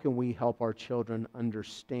 how can we help our children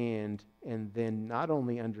understand, and then not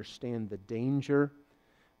only understand the danger,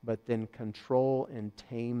 but then control and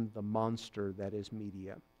tame the monster that is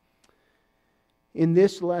media? In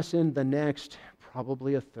this lesson, the next,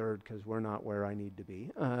 probably a third, because we're not where I need to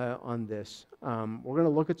be on this, we're going to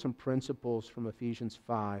look at some principles from Ephesians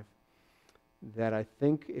 5 that I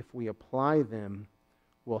think if we apply them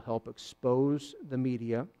will help expose the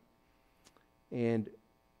media and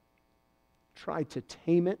try to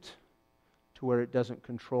tame it to where it doesn't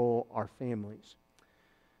control our families.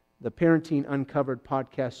 The Parenting Uncovered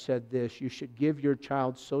podcast said this: you should give your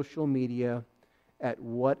child social media at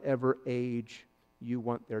whatever age you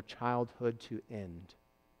want their childhood to end.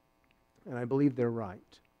 And I believe they're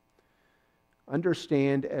right.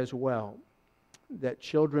 Understand as well that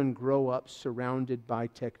children grow up surrounded by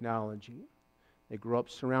technology. They grow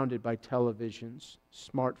up surrounded by televisions,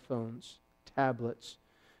 smartphones, tablets,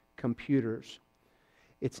 computers.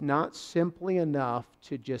 It's not simply enough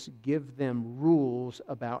to just give them rules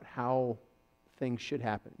about how things should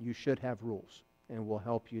happen. You should have rules, and we'll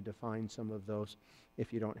help you define some of those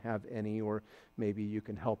if you don't have any, or maybe you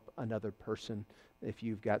can help another person if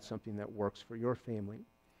you've got something that works for your family.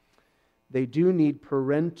 They do need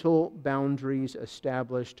parental boundaries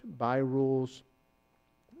established by rules.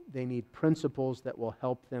 They need principles that will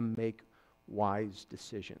help them make wise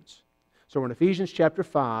decisions. So we're in Ephesians chapter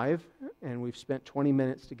 5, and we've spent 20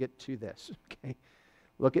 minutes to get to this. Okay,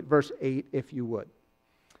 look at verse 8 if you would.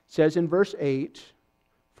 It says in verse 8,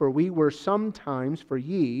 for we were sometimes, for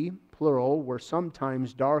ye, plural, were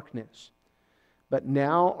sometimes darkness, but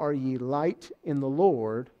now are ye light in the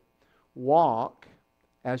Lord, walk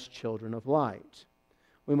as children of light.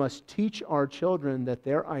 We must teach our children that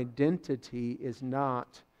their identity is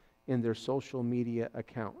not in their social media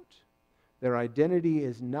account. Their identity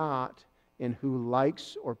is not in who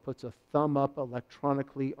likes or puts a thumb up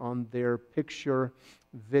electronically on their picture,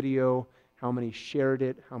 video, how many shared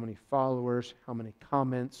it, how many followers, how many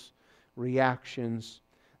comments, reactions.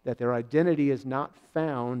 That their identity is not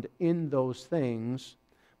found in those things,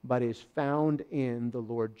 but is found in the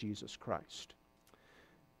Lord Jesus Christ.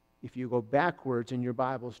 If you go backwards in your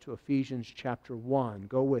Bibles to Ephesians chapter 1,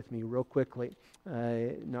 go with me real quickly.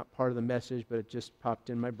 Not part of the message, but it just popped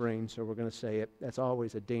in my brain, so we're going to say it. That's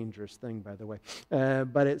always a dangerous thing, by the way.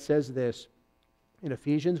 But it says this in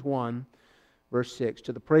Ephesians 1, verse 6,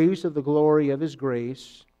 to the praise of the glory of His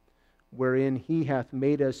grace, wherein He hath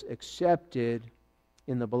made us accepted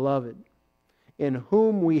in the Beloved, in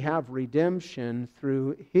whom we have redemption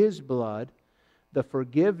through His blood, the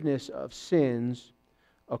forgiveness of sins,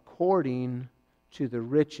 according to the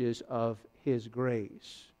riches of His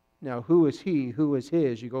grace. Now, who is He? Who is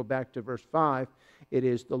His? You go back to verse 5, it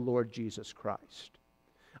is the Lord Jesus Christ.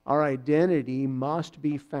 Our identity must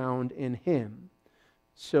be found in Him,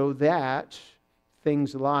 so that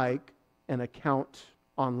things like an account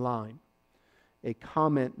online, a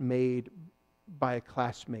comment made by a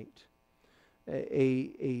classmate,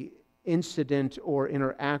 a incident or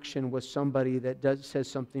interaction with somebody that says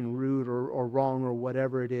something rude or wrong or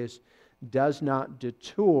whatever it is, does not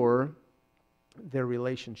detour their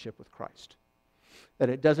relationship with Christ. That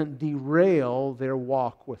it doesn't derail their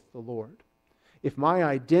walk with the Lord. If my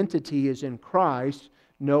identity is in Christ,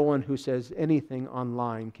 no one who says anything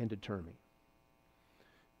online can deter me,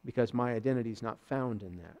 because my identity is not found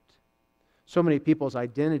in that. So many people's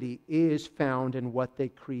identity is found in what they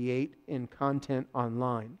create in content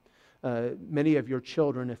online. Many of your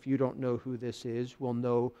children, if you don't know who this is, will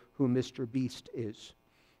know who Mr. Beast is.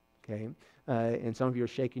 Okay? And some of you are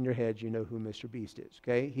shaking your heads, you know who Mr. Beast is.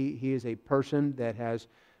 Okay? He is a person that has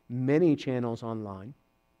many channels online,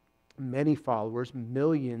 many followers,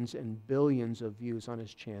 millions and billions of views on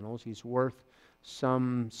his channels. He's worth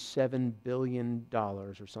some $7 billion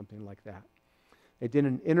or something like that. They did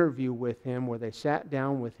an interview with him where they sat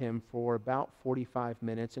down with him for about 45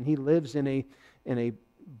 minutes, and he lives in a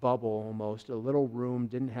bubble almost, a little room,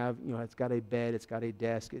 didn't have, it's got a bed, it's got a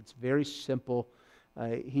desk, it's very simple.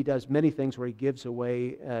 He does many things where he gives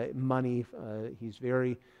away money. He's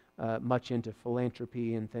very much into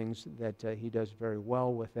philanthropy and things that he does very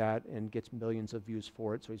well with that and gets millions of views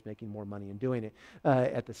for it, so he's making more money in doing it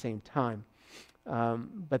at the same time.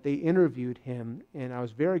 But they interviewed him, and I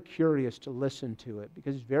was very curious to listen to it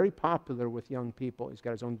because he's very popular with young people. He's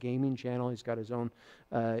got his own gaming channel. He's got his own,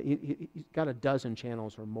 he's got a dozen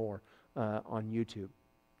channels or more on YouTube.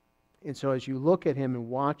 And so as you look at him and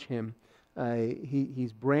watch him,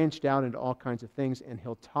 he's branched out into all kinds of things, and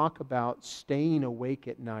he'll talk about staying awake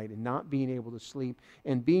at night and not being able to sleep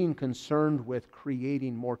and being concerned with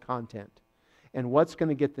creating more content. And what's going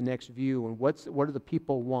to get the next view, and what do the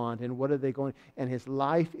people want, and what are they going, and his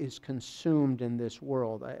life is consumed in this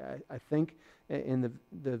world. I think in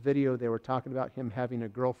the video they were talking about him having a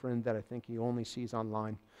girlfriend that I think he only sees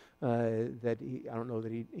online. I don't know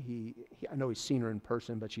that I know he's seen her in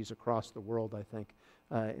person, but she's across the world, I think,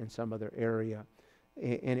 in some other area.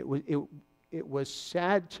 And it was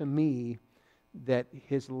sad to me that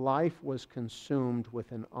his life was consumed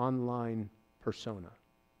with an online persona.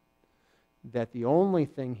 That the only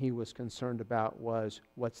thing he was concerned about was,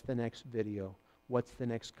 what's the next video? What's the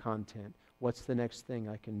next content? What's the next thing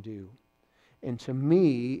I can do? And to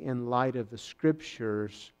me, in light of the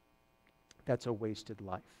Scriptures, that's a wasted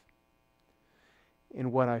life.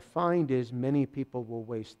 And what I find is many people will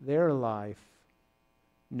waste their life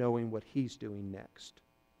knowing what he's doing next.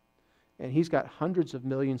 And he's got hundreds of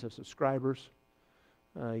millions of subscribers.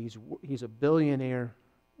 He's a billionaire.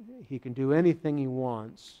 He can do anything he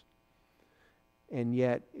wants. And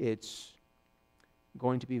yet it's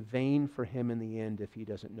going to be vain for him in the end if he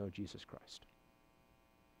doesn't know Jesus Christ.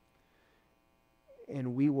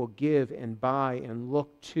 And we will give and buy and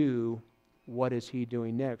look to what is he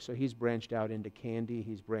doing next. So he's branched out into candy.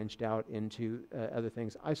 He's branched out into other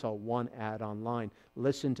things. I saw one ad online,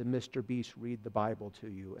 listen to Mr. Beast read the Bible to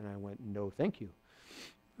you. And I went, no, thank you.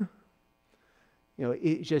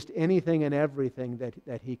 It's just anything and everything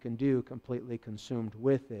that he can do, completely consumed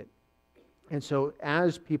with it. And so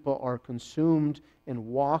as people are consumed and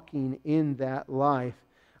walking in that life,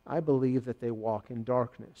 I believe that they walk in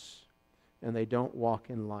darkness and they don't walk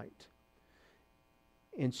in light.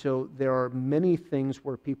 And so there are many things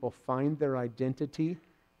where people find their identity.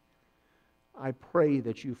 I pray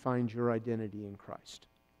that you find your identity in Christ.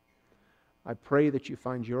 I pray that you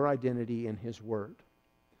find your identity in His Word.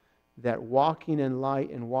 That walking in light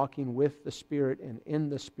and walking with the Spirit and in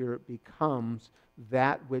the Spirit becomes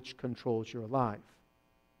that which controls your life,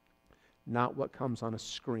 not what comes on a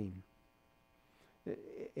screen.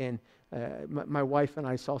 And my wife and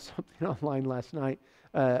I saw something online last night,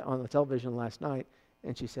 on the television last night,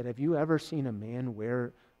 and she said, have you ever seen a man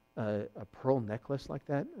wear a pearl necklace like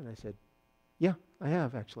that? And I said, yeah, I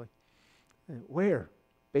have actually. Where?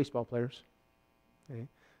 Baseball players. Okay.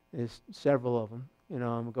 There's several of them.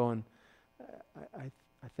 I'm going,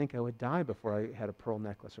 I think I would die before I had a pearl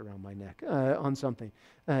necklace around my neck on something,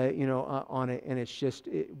 on it. And it's just,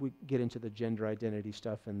 we get into the gender identity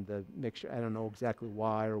stuff and the mixture. I don't know exactly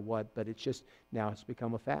why or what, but it's just, now it's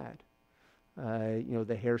become a fad.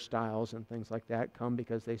 The hairstyles and things like that come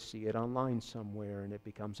because they see it online somewhere and it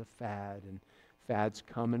becomes a fad, and fads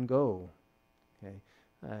come and go. Okay,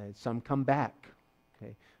 some come back.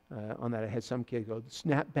 Okay. On that, I had some kid go,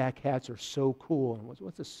 snapback hats are so cool. And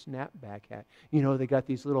what's a snapback hat? They got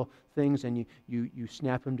these little things, and you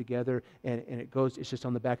snap them together, and it goes, it's just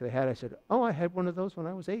on the back of the hat. I said, oh, I had one of those when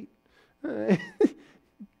I was 8.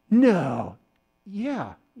 No.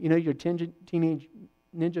 Yeah. Your Teenage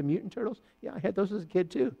Ninja Mutant Turtles? Yeah, I had those as a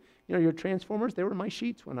kid too. Your Transformers, they were my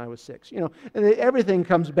sheets when I was 6. And everything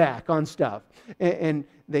comes back on stuff. And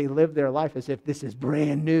they live their life as if this is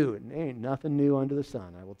brand new. And there ain't nothing new under the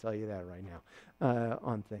sun, I will tell you that right now,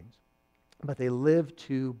 on things. But they live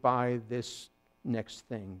to buy this next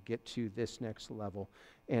thing, get to this next level.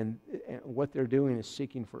 And what they're doing is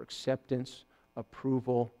seeking for acceptance,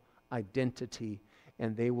 approval, identity,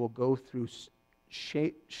 and they will go through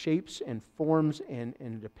shapes and forms, and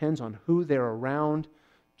it depends on who they're around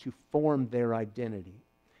to form their identity.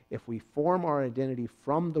 If we form our identity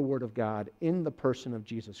from the Word of God in the person of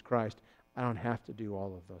Jesus Christ, I don't have to do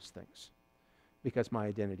all of those things because my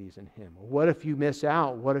identity is in Him. What if you miss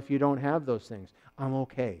out? What if you don't have those things? I'm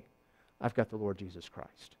okay. I've got the Lord Jesus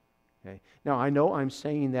Christ. Okay? Now, I know I'm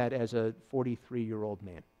saying that as a 43-year-old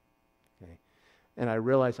man. Okay? And I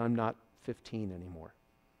realize I'm not 15 anymore.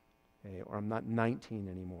 Okay? Or I'm not 19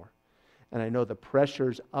 anymore. And I know the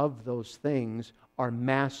pressures of those things are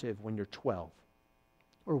massive when you're 12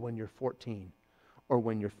 or when you're 14 or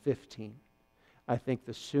when you're 15. I think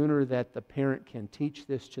the sooner that the parent can teach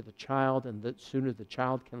this to the child and the sooner the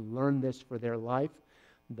child can learn this for their life,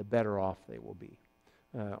 the better off they will be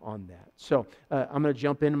on that. So I'm going to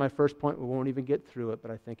jump into my first point. We won't even get through it,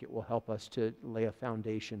 but I think it will help us to lay a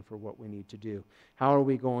foundation for what we need to do. How are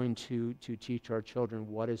we going to teach our children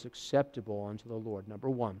what is acceptable unto the Lord? Number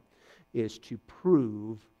one is to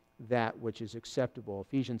prove that which is acceptable.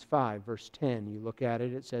 Ephesians 5, verse 10, you look at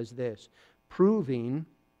it, it says this, proving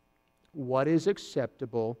what is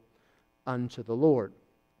acceptable unto the Lord.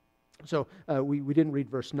 So we didn't read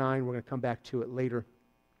verse 9. We're going to come back to it later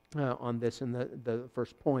on this in the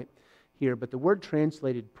first point here. But the word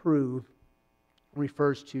translated prove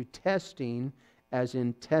refers to testing, as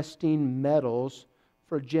in testing metals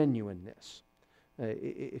for genuineness.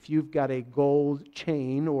 If you've got a gold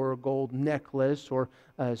chain or a gold necklace or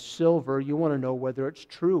silver, you want to know whether it's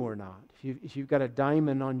true or not. If you've got a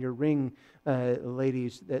diamond on your ring,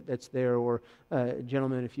 ladies, that's there, or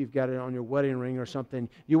gentlemen, if you've got it on your wedding ring or something,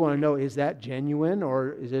 you want to know, is that genuine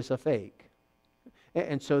or is this a fake?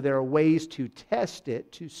 And so there are ways to test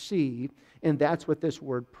it, to see, and that's what this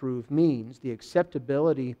word prove means. The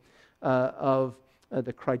acceptability of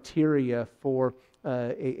the criteria for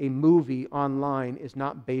a movie online is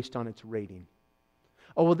not based on its rating.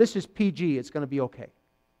 Oh, well, this is PG, it's going to be okay.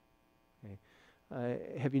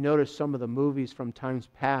 Have you noticed some of the movies from times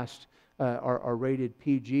past are rated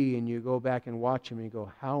PG, and you go back and watch them and you go,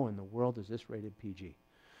 how in the world is this rated PG?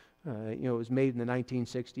 It was made in the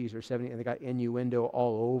 1960s or 70s, and they got innuendo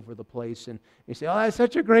all over the place, and you say, oh, that's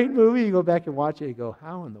such a great movie. You go back and watch it, you go,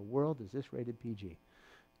 how in the world is this rated PG?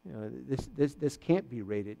 This can't be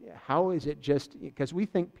rated. How is it just, because we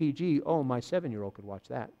think PG, oh, my 7-year-old could watch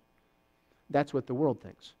that. That's what the world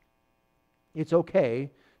thinks. It's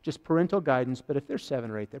okay, just parental guidance, but if they're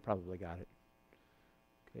 7 or 8, they probably got it.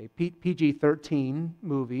 Okay, PG-13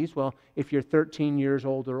 movies, well, if you're 13 years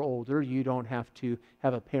old or older, you don't have to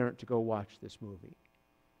have a parent to go watch this movie.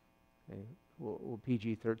 Okay, well,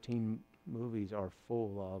 PG-13 movies are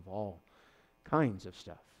full of all kinds of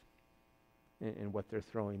stuff and what they're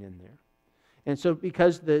throwing in there. And so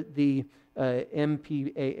because the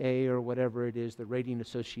MPAA or whatever it is, the Rating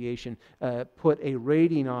Association, put a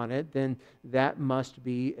rating on it, then that must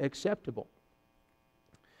be acceptable.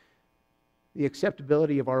 The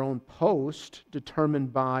acceptability of our own post,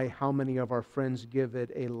 determined by how many of our friends give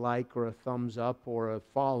it a like or a thumbs up or a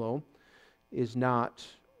follow, is not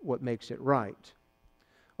what makes it right.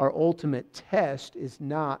 Our ultimate test is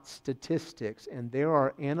not statistics, and there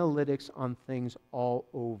are analytics on things all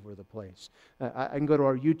over the place. I can go to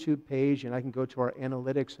our YouTube page, and I can go to our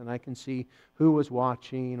analytics, and I can see who was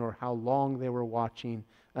watching or how long they were watching.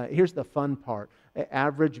 Here's the fun part,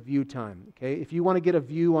 average view time. Okay, if you want to get a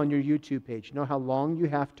view on your YouTube page, you know how long you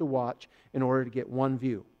have to watch in order to get one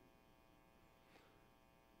view?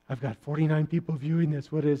 I've got 49 people viewing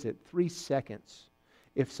this. What is it? 3 seconds.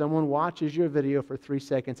 If someone watches your video for 3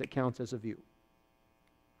 seconds, it counts as a view.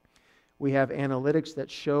 We have analytics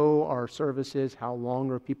that show our services, how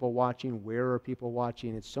long are people watching, where are people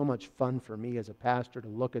watching. It's so much fun for me as a pastor to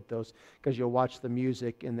look at those, because you'll watch the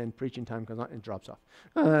music and then preaching time comes on and it drops off.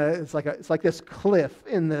 It's like this cliff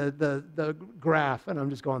in the graph, and I'm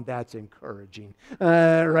just going, that's encouraging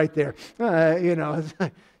right there. It's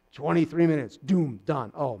like 23 minutes, doom,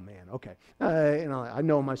 done. Oh man, okay. I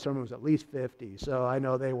know my sermon was at least 50, so I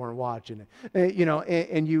know they weren't watching it.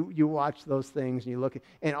 And you watch those things and you look at,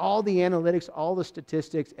 and all the analytics, all the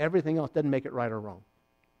statistics, everything else doesn't make it right or wrong.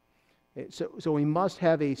 So we must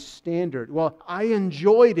have a standard. Well, I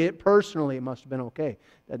enjoyed it personally. It must have been okay.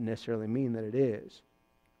 Doesn't necessarily mean that it is.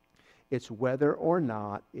 It's whether or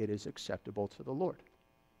not it is acceptable to the Lord.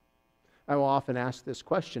 I will often ask this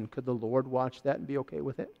question, could the Lord watch that and be okay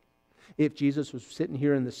with it? If Jesus was sitting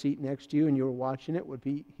here in the seat next to you and you were watching it, would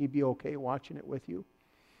he be okay watching it with you?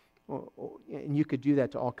 And you could do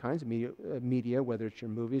that to all kinds of media, whether it's your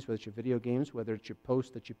movies, whether it's your video games, whether it's your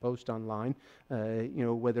posts that you post online,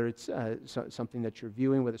 whether it's something that you're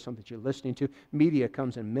viewing, whether it's something that you're listening to. Media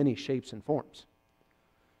comes in many shapes and forms.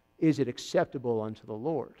 Is it acceptable unto the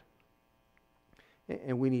Lord?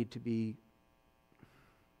 And we need to be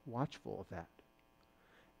watchful of that.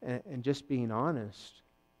 And just being honest,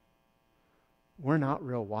 we're not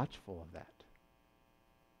real watchful of that.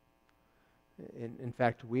 In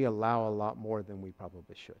fact, we allow a lot more than we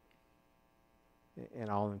probably should. And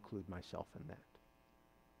I'll include myself in that.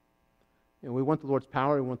 And we want the Lord's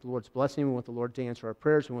power, we want the Lord's blessing, we want the Lord to answer our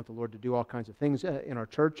prayers, we want the Lord to do all kinds of things in our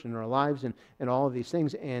church and in our lives and all of these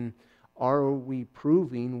things. And are we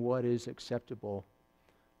proving what is acceptable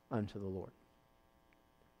unto the Lord?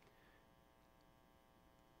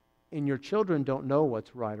 And your children don't know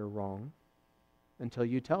what's right or wrong until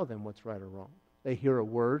you tell them what's right or wrong. They hear a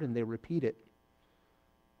word and they repeat it.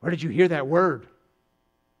 Where did you hear that word?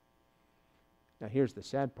 Now here's the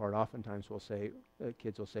sad part. Oftentimes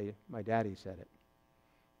kids will say, my daddy said it.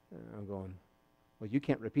 And I'm going, well, you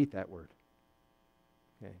can't repeat that word.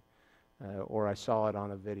 Okay. Or I saw it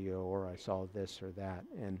on a video, or I saw this or that.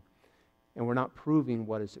 And we're not proving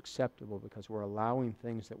what is acceptable because we're allowing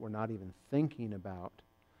things that we're not even thinking about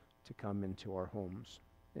to come into our homes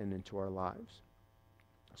and into our lives.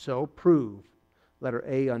 So prove. Letter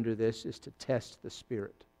A under this is to test the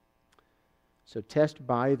Spirit. So test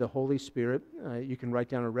by the Holy Spirit. You can write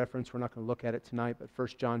down a reference. We're not going to look at it tonight, but 1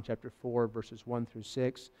 John chapter 4, verses 1 through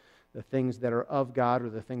 6. The things that are of God or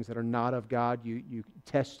the things that are not of God, you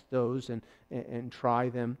test those and try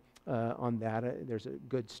them on that. There's a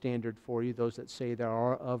good standard for you. Those that say they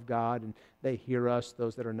are of God and they hear us.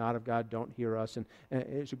 Those that are not of God don't hear us. And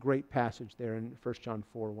it's a great passage there in 1 John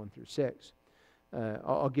 4, 1 through 6.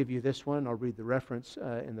 I'll give you this one. I'll read the reference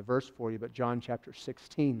in the verse for you. But John chapter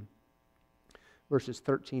 16, verses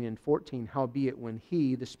 13 and 14. Howbeit when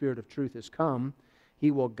He, the Spirit of truth, is come,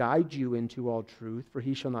 He will guide you into all truth, for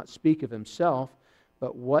He shall not speak of Himself,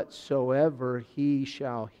 but whatsoever He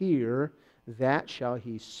shall hear, that shall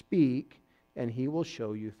He speak, and He will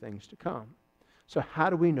show you things to come. So how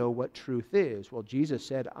do we know what truth is? Well, Jesus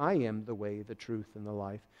said, I am the way, the truth, and the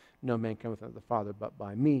life. No man cometh unto the Father but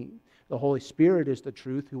by me. The Holy Spirit is the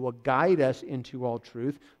truth who will guide us into all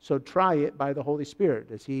truth. So try it by the Holy Spirit.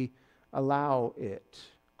 Does He allow it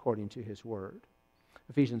according to His Word?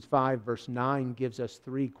 Ephesians 5 verse 9 gives us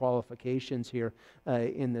three qualifications here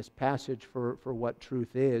in this passage for what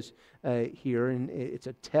truth is here. And it's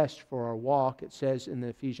a test for our walk. It says in the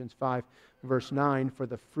Ephesians 5 verse 9, for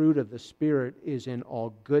the fruit of the Spirit is in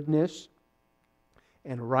all goodness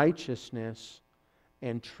and righteousness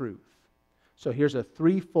and truth. So here's a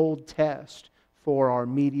threefold test for our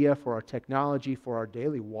media, for our technology, for our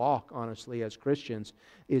daily walk, honestly, as Christians,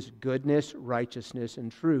 is goodness, righteousness,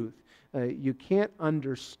 and truth. You can't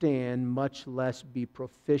understand, much less be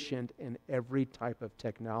proficient in every type of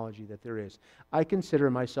technology that there is. I consider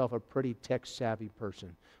myself a pretty tech-savvy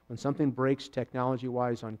person. When something breaks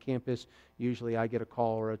technology-wise on campus, usually I get a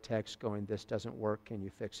call or a text going, this doesn't work, can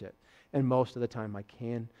you fix it? And most of the time I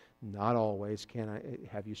can. Not always can I.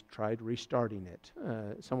 Have you tried restarting it?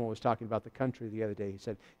 Someone was talking about the country the other day. He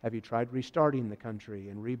said, have you tried restarting the country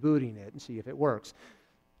and rebooting it and see if it works?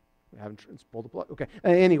 We haven't pulled the plug. Okay.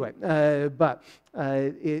 Anyway, but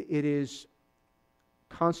it is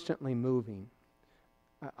constantly moving.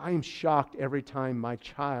 I am shocked every time my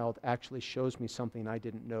child actually shows me something I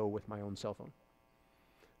didn't know with my own cell phone.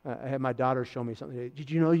 I had my daughter show me something.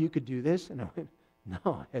 Did you know you could do this? And I went,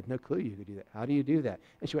 no, I had no clue you could do that. How do you do that?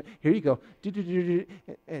 And she went, here you go. And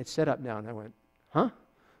it's set up now. And I went, huh?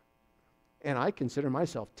 And I consider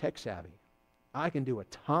myself tech savvy. I can do a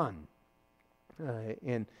ton.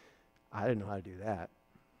 And I didn't know how to do that.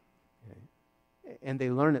 Okay. And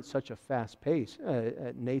they learn at such a fast pace.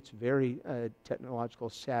 Nate's very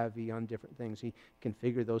technological savvy on different things. He can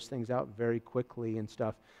figure those things out very quickly and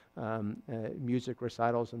stuff. Music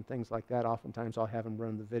recitals and things like that. Oftentimes I'll have him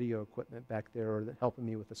run the video equipment back there or helping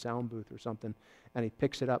me with the sound booth or something, and he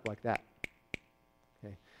picks it up like that.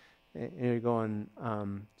 Okay. And you're going,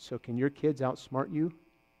 so can your kids outsmart you?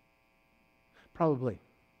 Probably.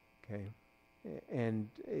 Okay. And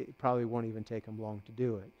it probably won't even take them long to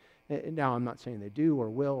do it. Now, I'm not saying they do or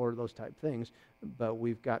will or those type things, but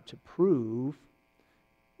we've got to prove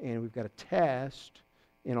and we've got to test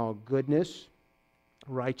in all goodness,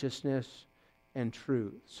 righteousness, and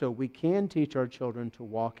truth. So we can teach our children to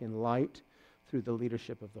walk in light through the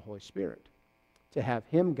leadership of the Holy Spirit, to have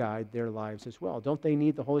Him guide their lives as well. Don't they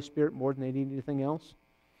need the Holy Spirit more than they need anything else?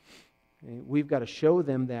 Okay? We've got to show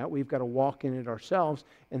them that. We've got to walk in it ourselves,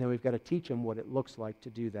 and then we've got to teach them what it looks like to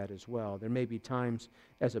do that as well. There may be times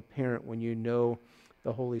as a parent when you know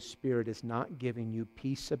the Holy Spirit is not giving you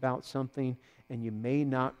peace about something, and you may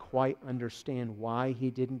not quite understand why He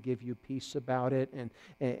didn't give you peace about it,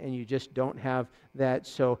 and you just don't have that.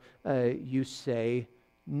 So you say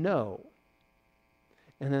no.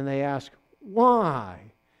 And then they ask, why?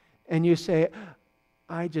 And you say,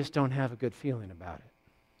 I just don't have a good feeling about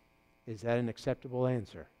it. Is that an acceptable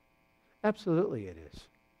answer? Absolutely it is.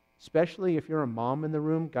 Especially if you're a mom in the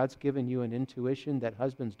room, God's given you an intuition that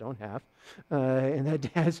husbands don't have, and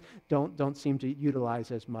that dads don't seem to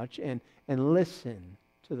utilize as much. And listen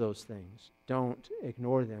to those things. Don't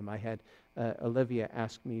ignore them. I had Olivia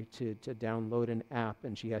ask me to download an app,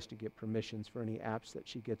 and she has to get permissions for any apps that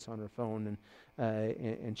she gets on her phone.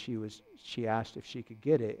 And she asked if she could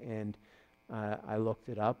get it, and I looked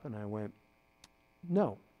it up, and I went,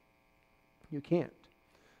 no, you can't.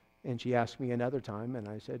 And she asked me another time, and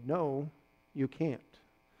I said, no, you can't.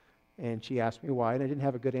 And she asked me why, and I didn't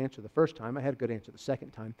have a good answer the first time. I had a good answer the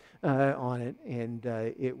second time on it, and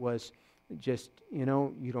it was just, you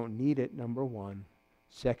don't need it, number one.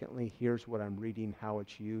 Secondly, here's what I'm reading, how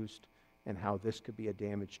it's used, and how this could be a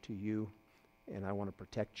damage to you, and I want to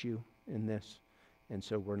protect you in this, and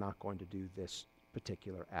so we're not going to do this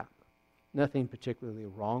particular app. Nothing particularly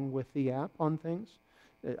wrong with the app on things.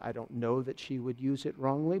 I don't know that she would use it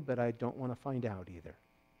wrongly, but I don't want to find out either.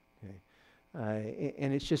 Okay?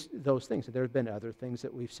 And it's just those things. There have been other things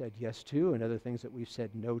that we've said yes to and other things that we've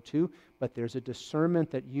said no to, but there's a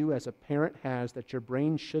discernment that you as a parent has that your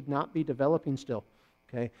brain should not be developing still,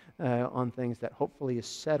 okay, on things that hopefully is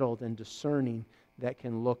settled and discerning that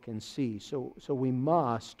can look and see. So we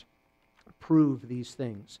must prove these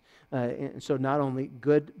things. And so not only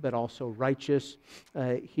good, but also righteous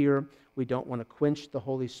here. We don't want to quench the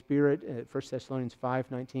Holy Spirit. 1 Thessalonians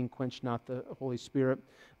 5:19, quench not the Holy Spirit.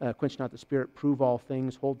 Quench not the Spirit, prove all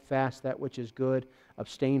things, hold fast that which is good,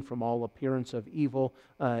 abstain from all appearance of evil.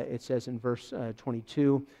 It says in verse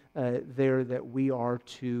 22 there that we are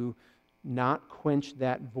to not quench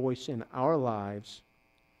that voice in our lives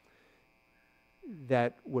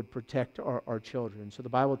that would protect our children. So the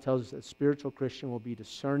Bible tells us that a spiritual Christian will be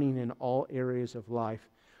discerning in all areas of life,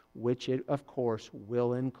 which it, of course,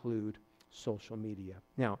 will include social media.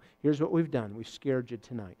 Now, here's what we've done. We've scared you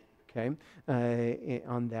tonight, okay,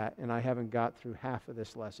 on that. And I haven't got through half of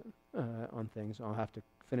this lesson on things. I'll have to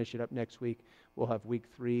finish it up next week. We'll have week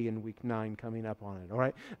 3 and week 9 coming up on it, all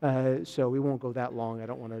right? So we won't go that long. I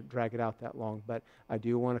don't want to drag it out that long, but I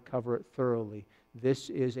do want to cover it thoroughly. This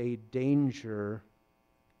is a danger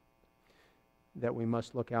that we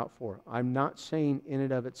must look out for. I'm not saying in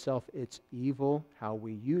and of itself it's evil. How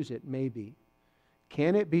we use it may be.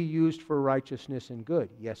 Can it be used for righteousness and good?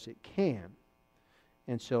 Yes, it can.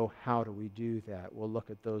 And so how do we do that? We'll look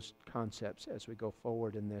at those concepts as we go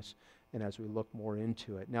forward in this and as we look more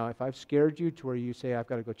into it. Now, if I've scared you to where you say, I've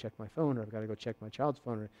got to go check my phone or I've got to go check my child's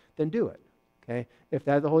phone, then do it. Okay? If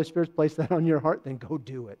the Holy Spirit's placed that on your heart, then go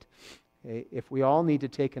do it. Okay? If we all need to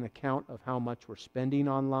take an account of how much we're spending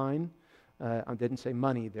online, I didn't say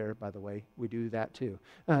money there, by the way. We do that too.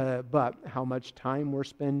 But how much time we're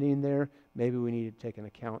spending there, maybe we need to take an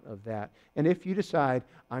account of that. And if you decide,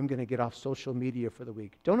 I'm going to get off social media for the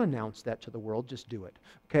week, don't announce that to the world. Just do it.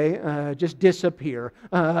 Okay? Just disappear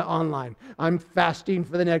online. I'm fasting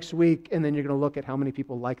for the next week, and then you're going to look at how many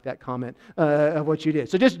people like that comment of what you did.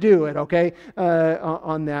 So just do it, okay,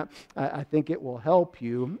 on that. I think it will help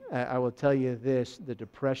you. I will tell you this, the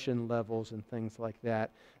depression levels and things like that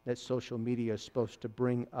social media is supposed to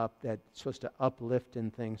bring up, that's supposed to uplift in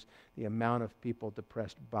things, the amount of people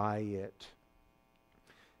depressed by it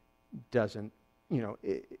doesn't,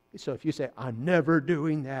 so if you say, I'm never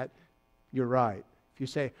doing that, you're right. If you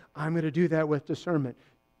say, I'm going to do that with discernment,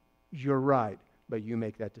 you're right. But you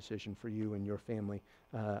make that decision for you and your family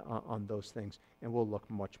on those things, and we'll look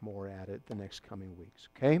much more at it the next coming weeks,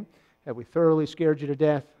 okay? Have we thoroughly scared you to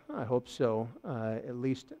death? I hope so, at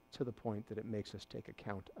least to the point that it makes us take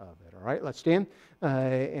account of it. All right, let's stand,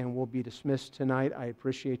 and we'll be dismissed tonight. I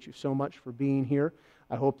appreciate you so much for being here.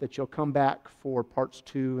 I hope that you'll come back for parts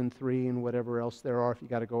 2 and 3 and whatever else there are. If you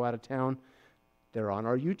got to go out of town, they're on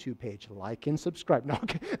our YouTube page. Like and subscribe. No,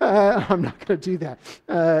 okay. I'm not going to do that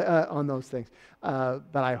on those things.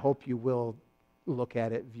 But I hope you will look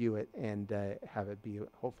at it, view it, and have it be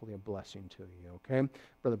hopefully a blessing to you, okay?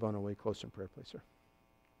 Brother Bono, will you close in prayer, please, sir?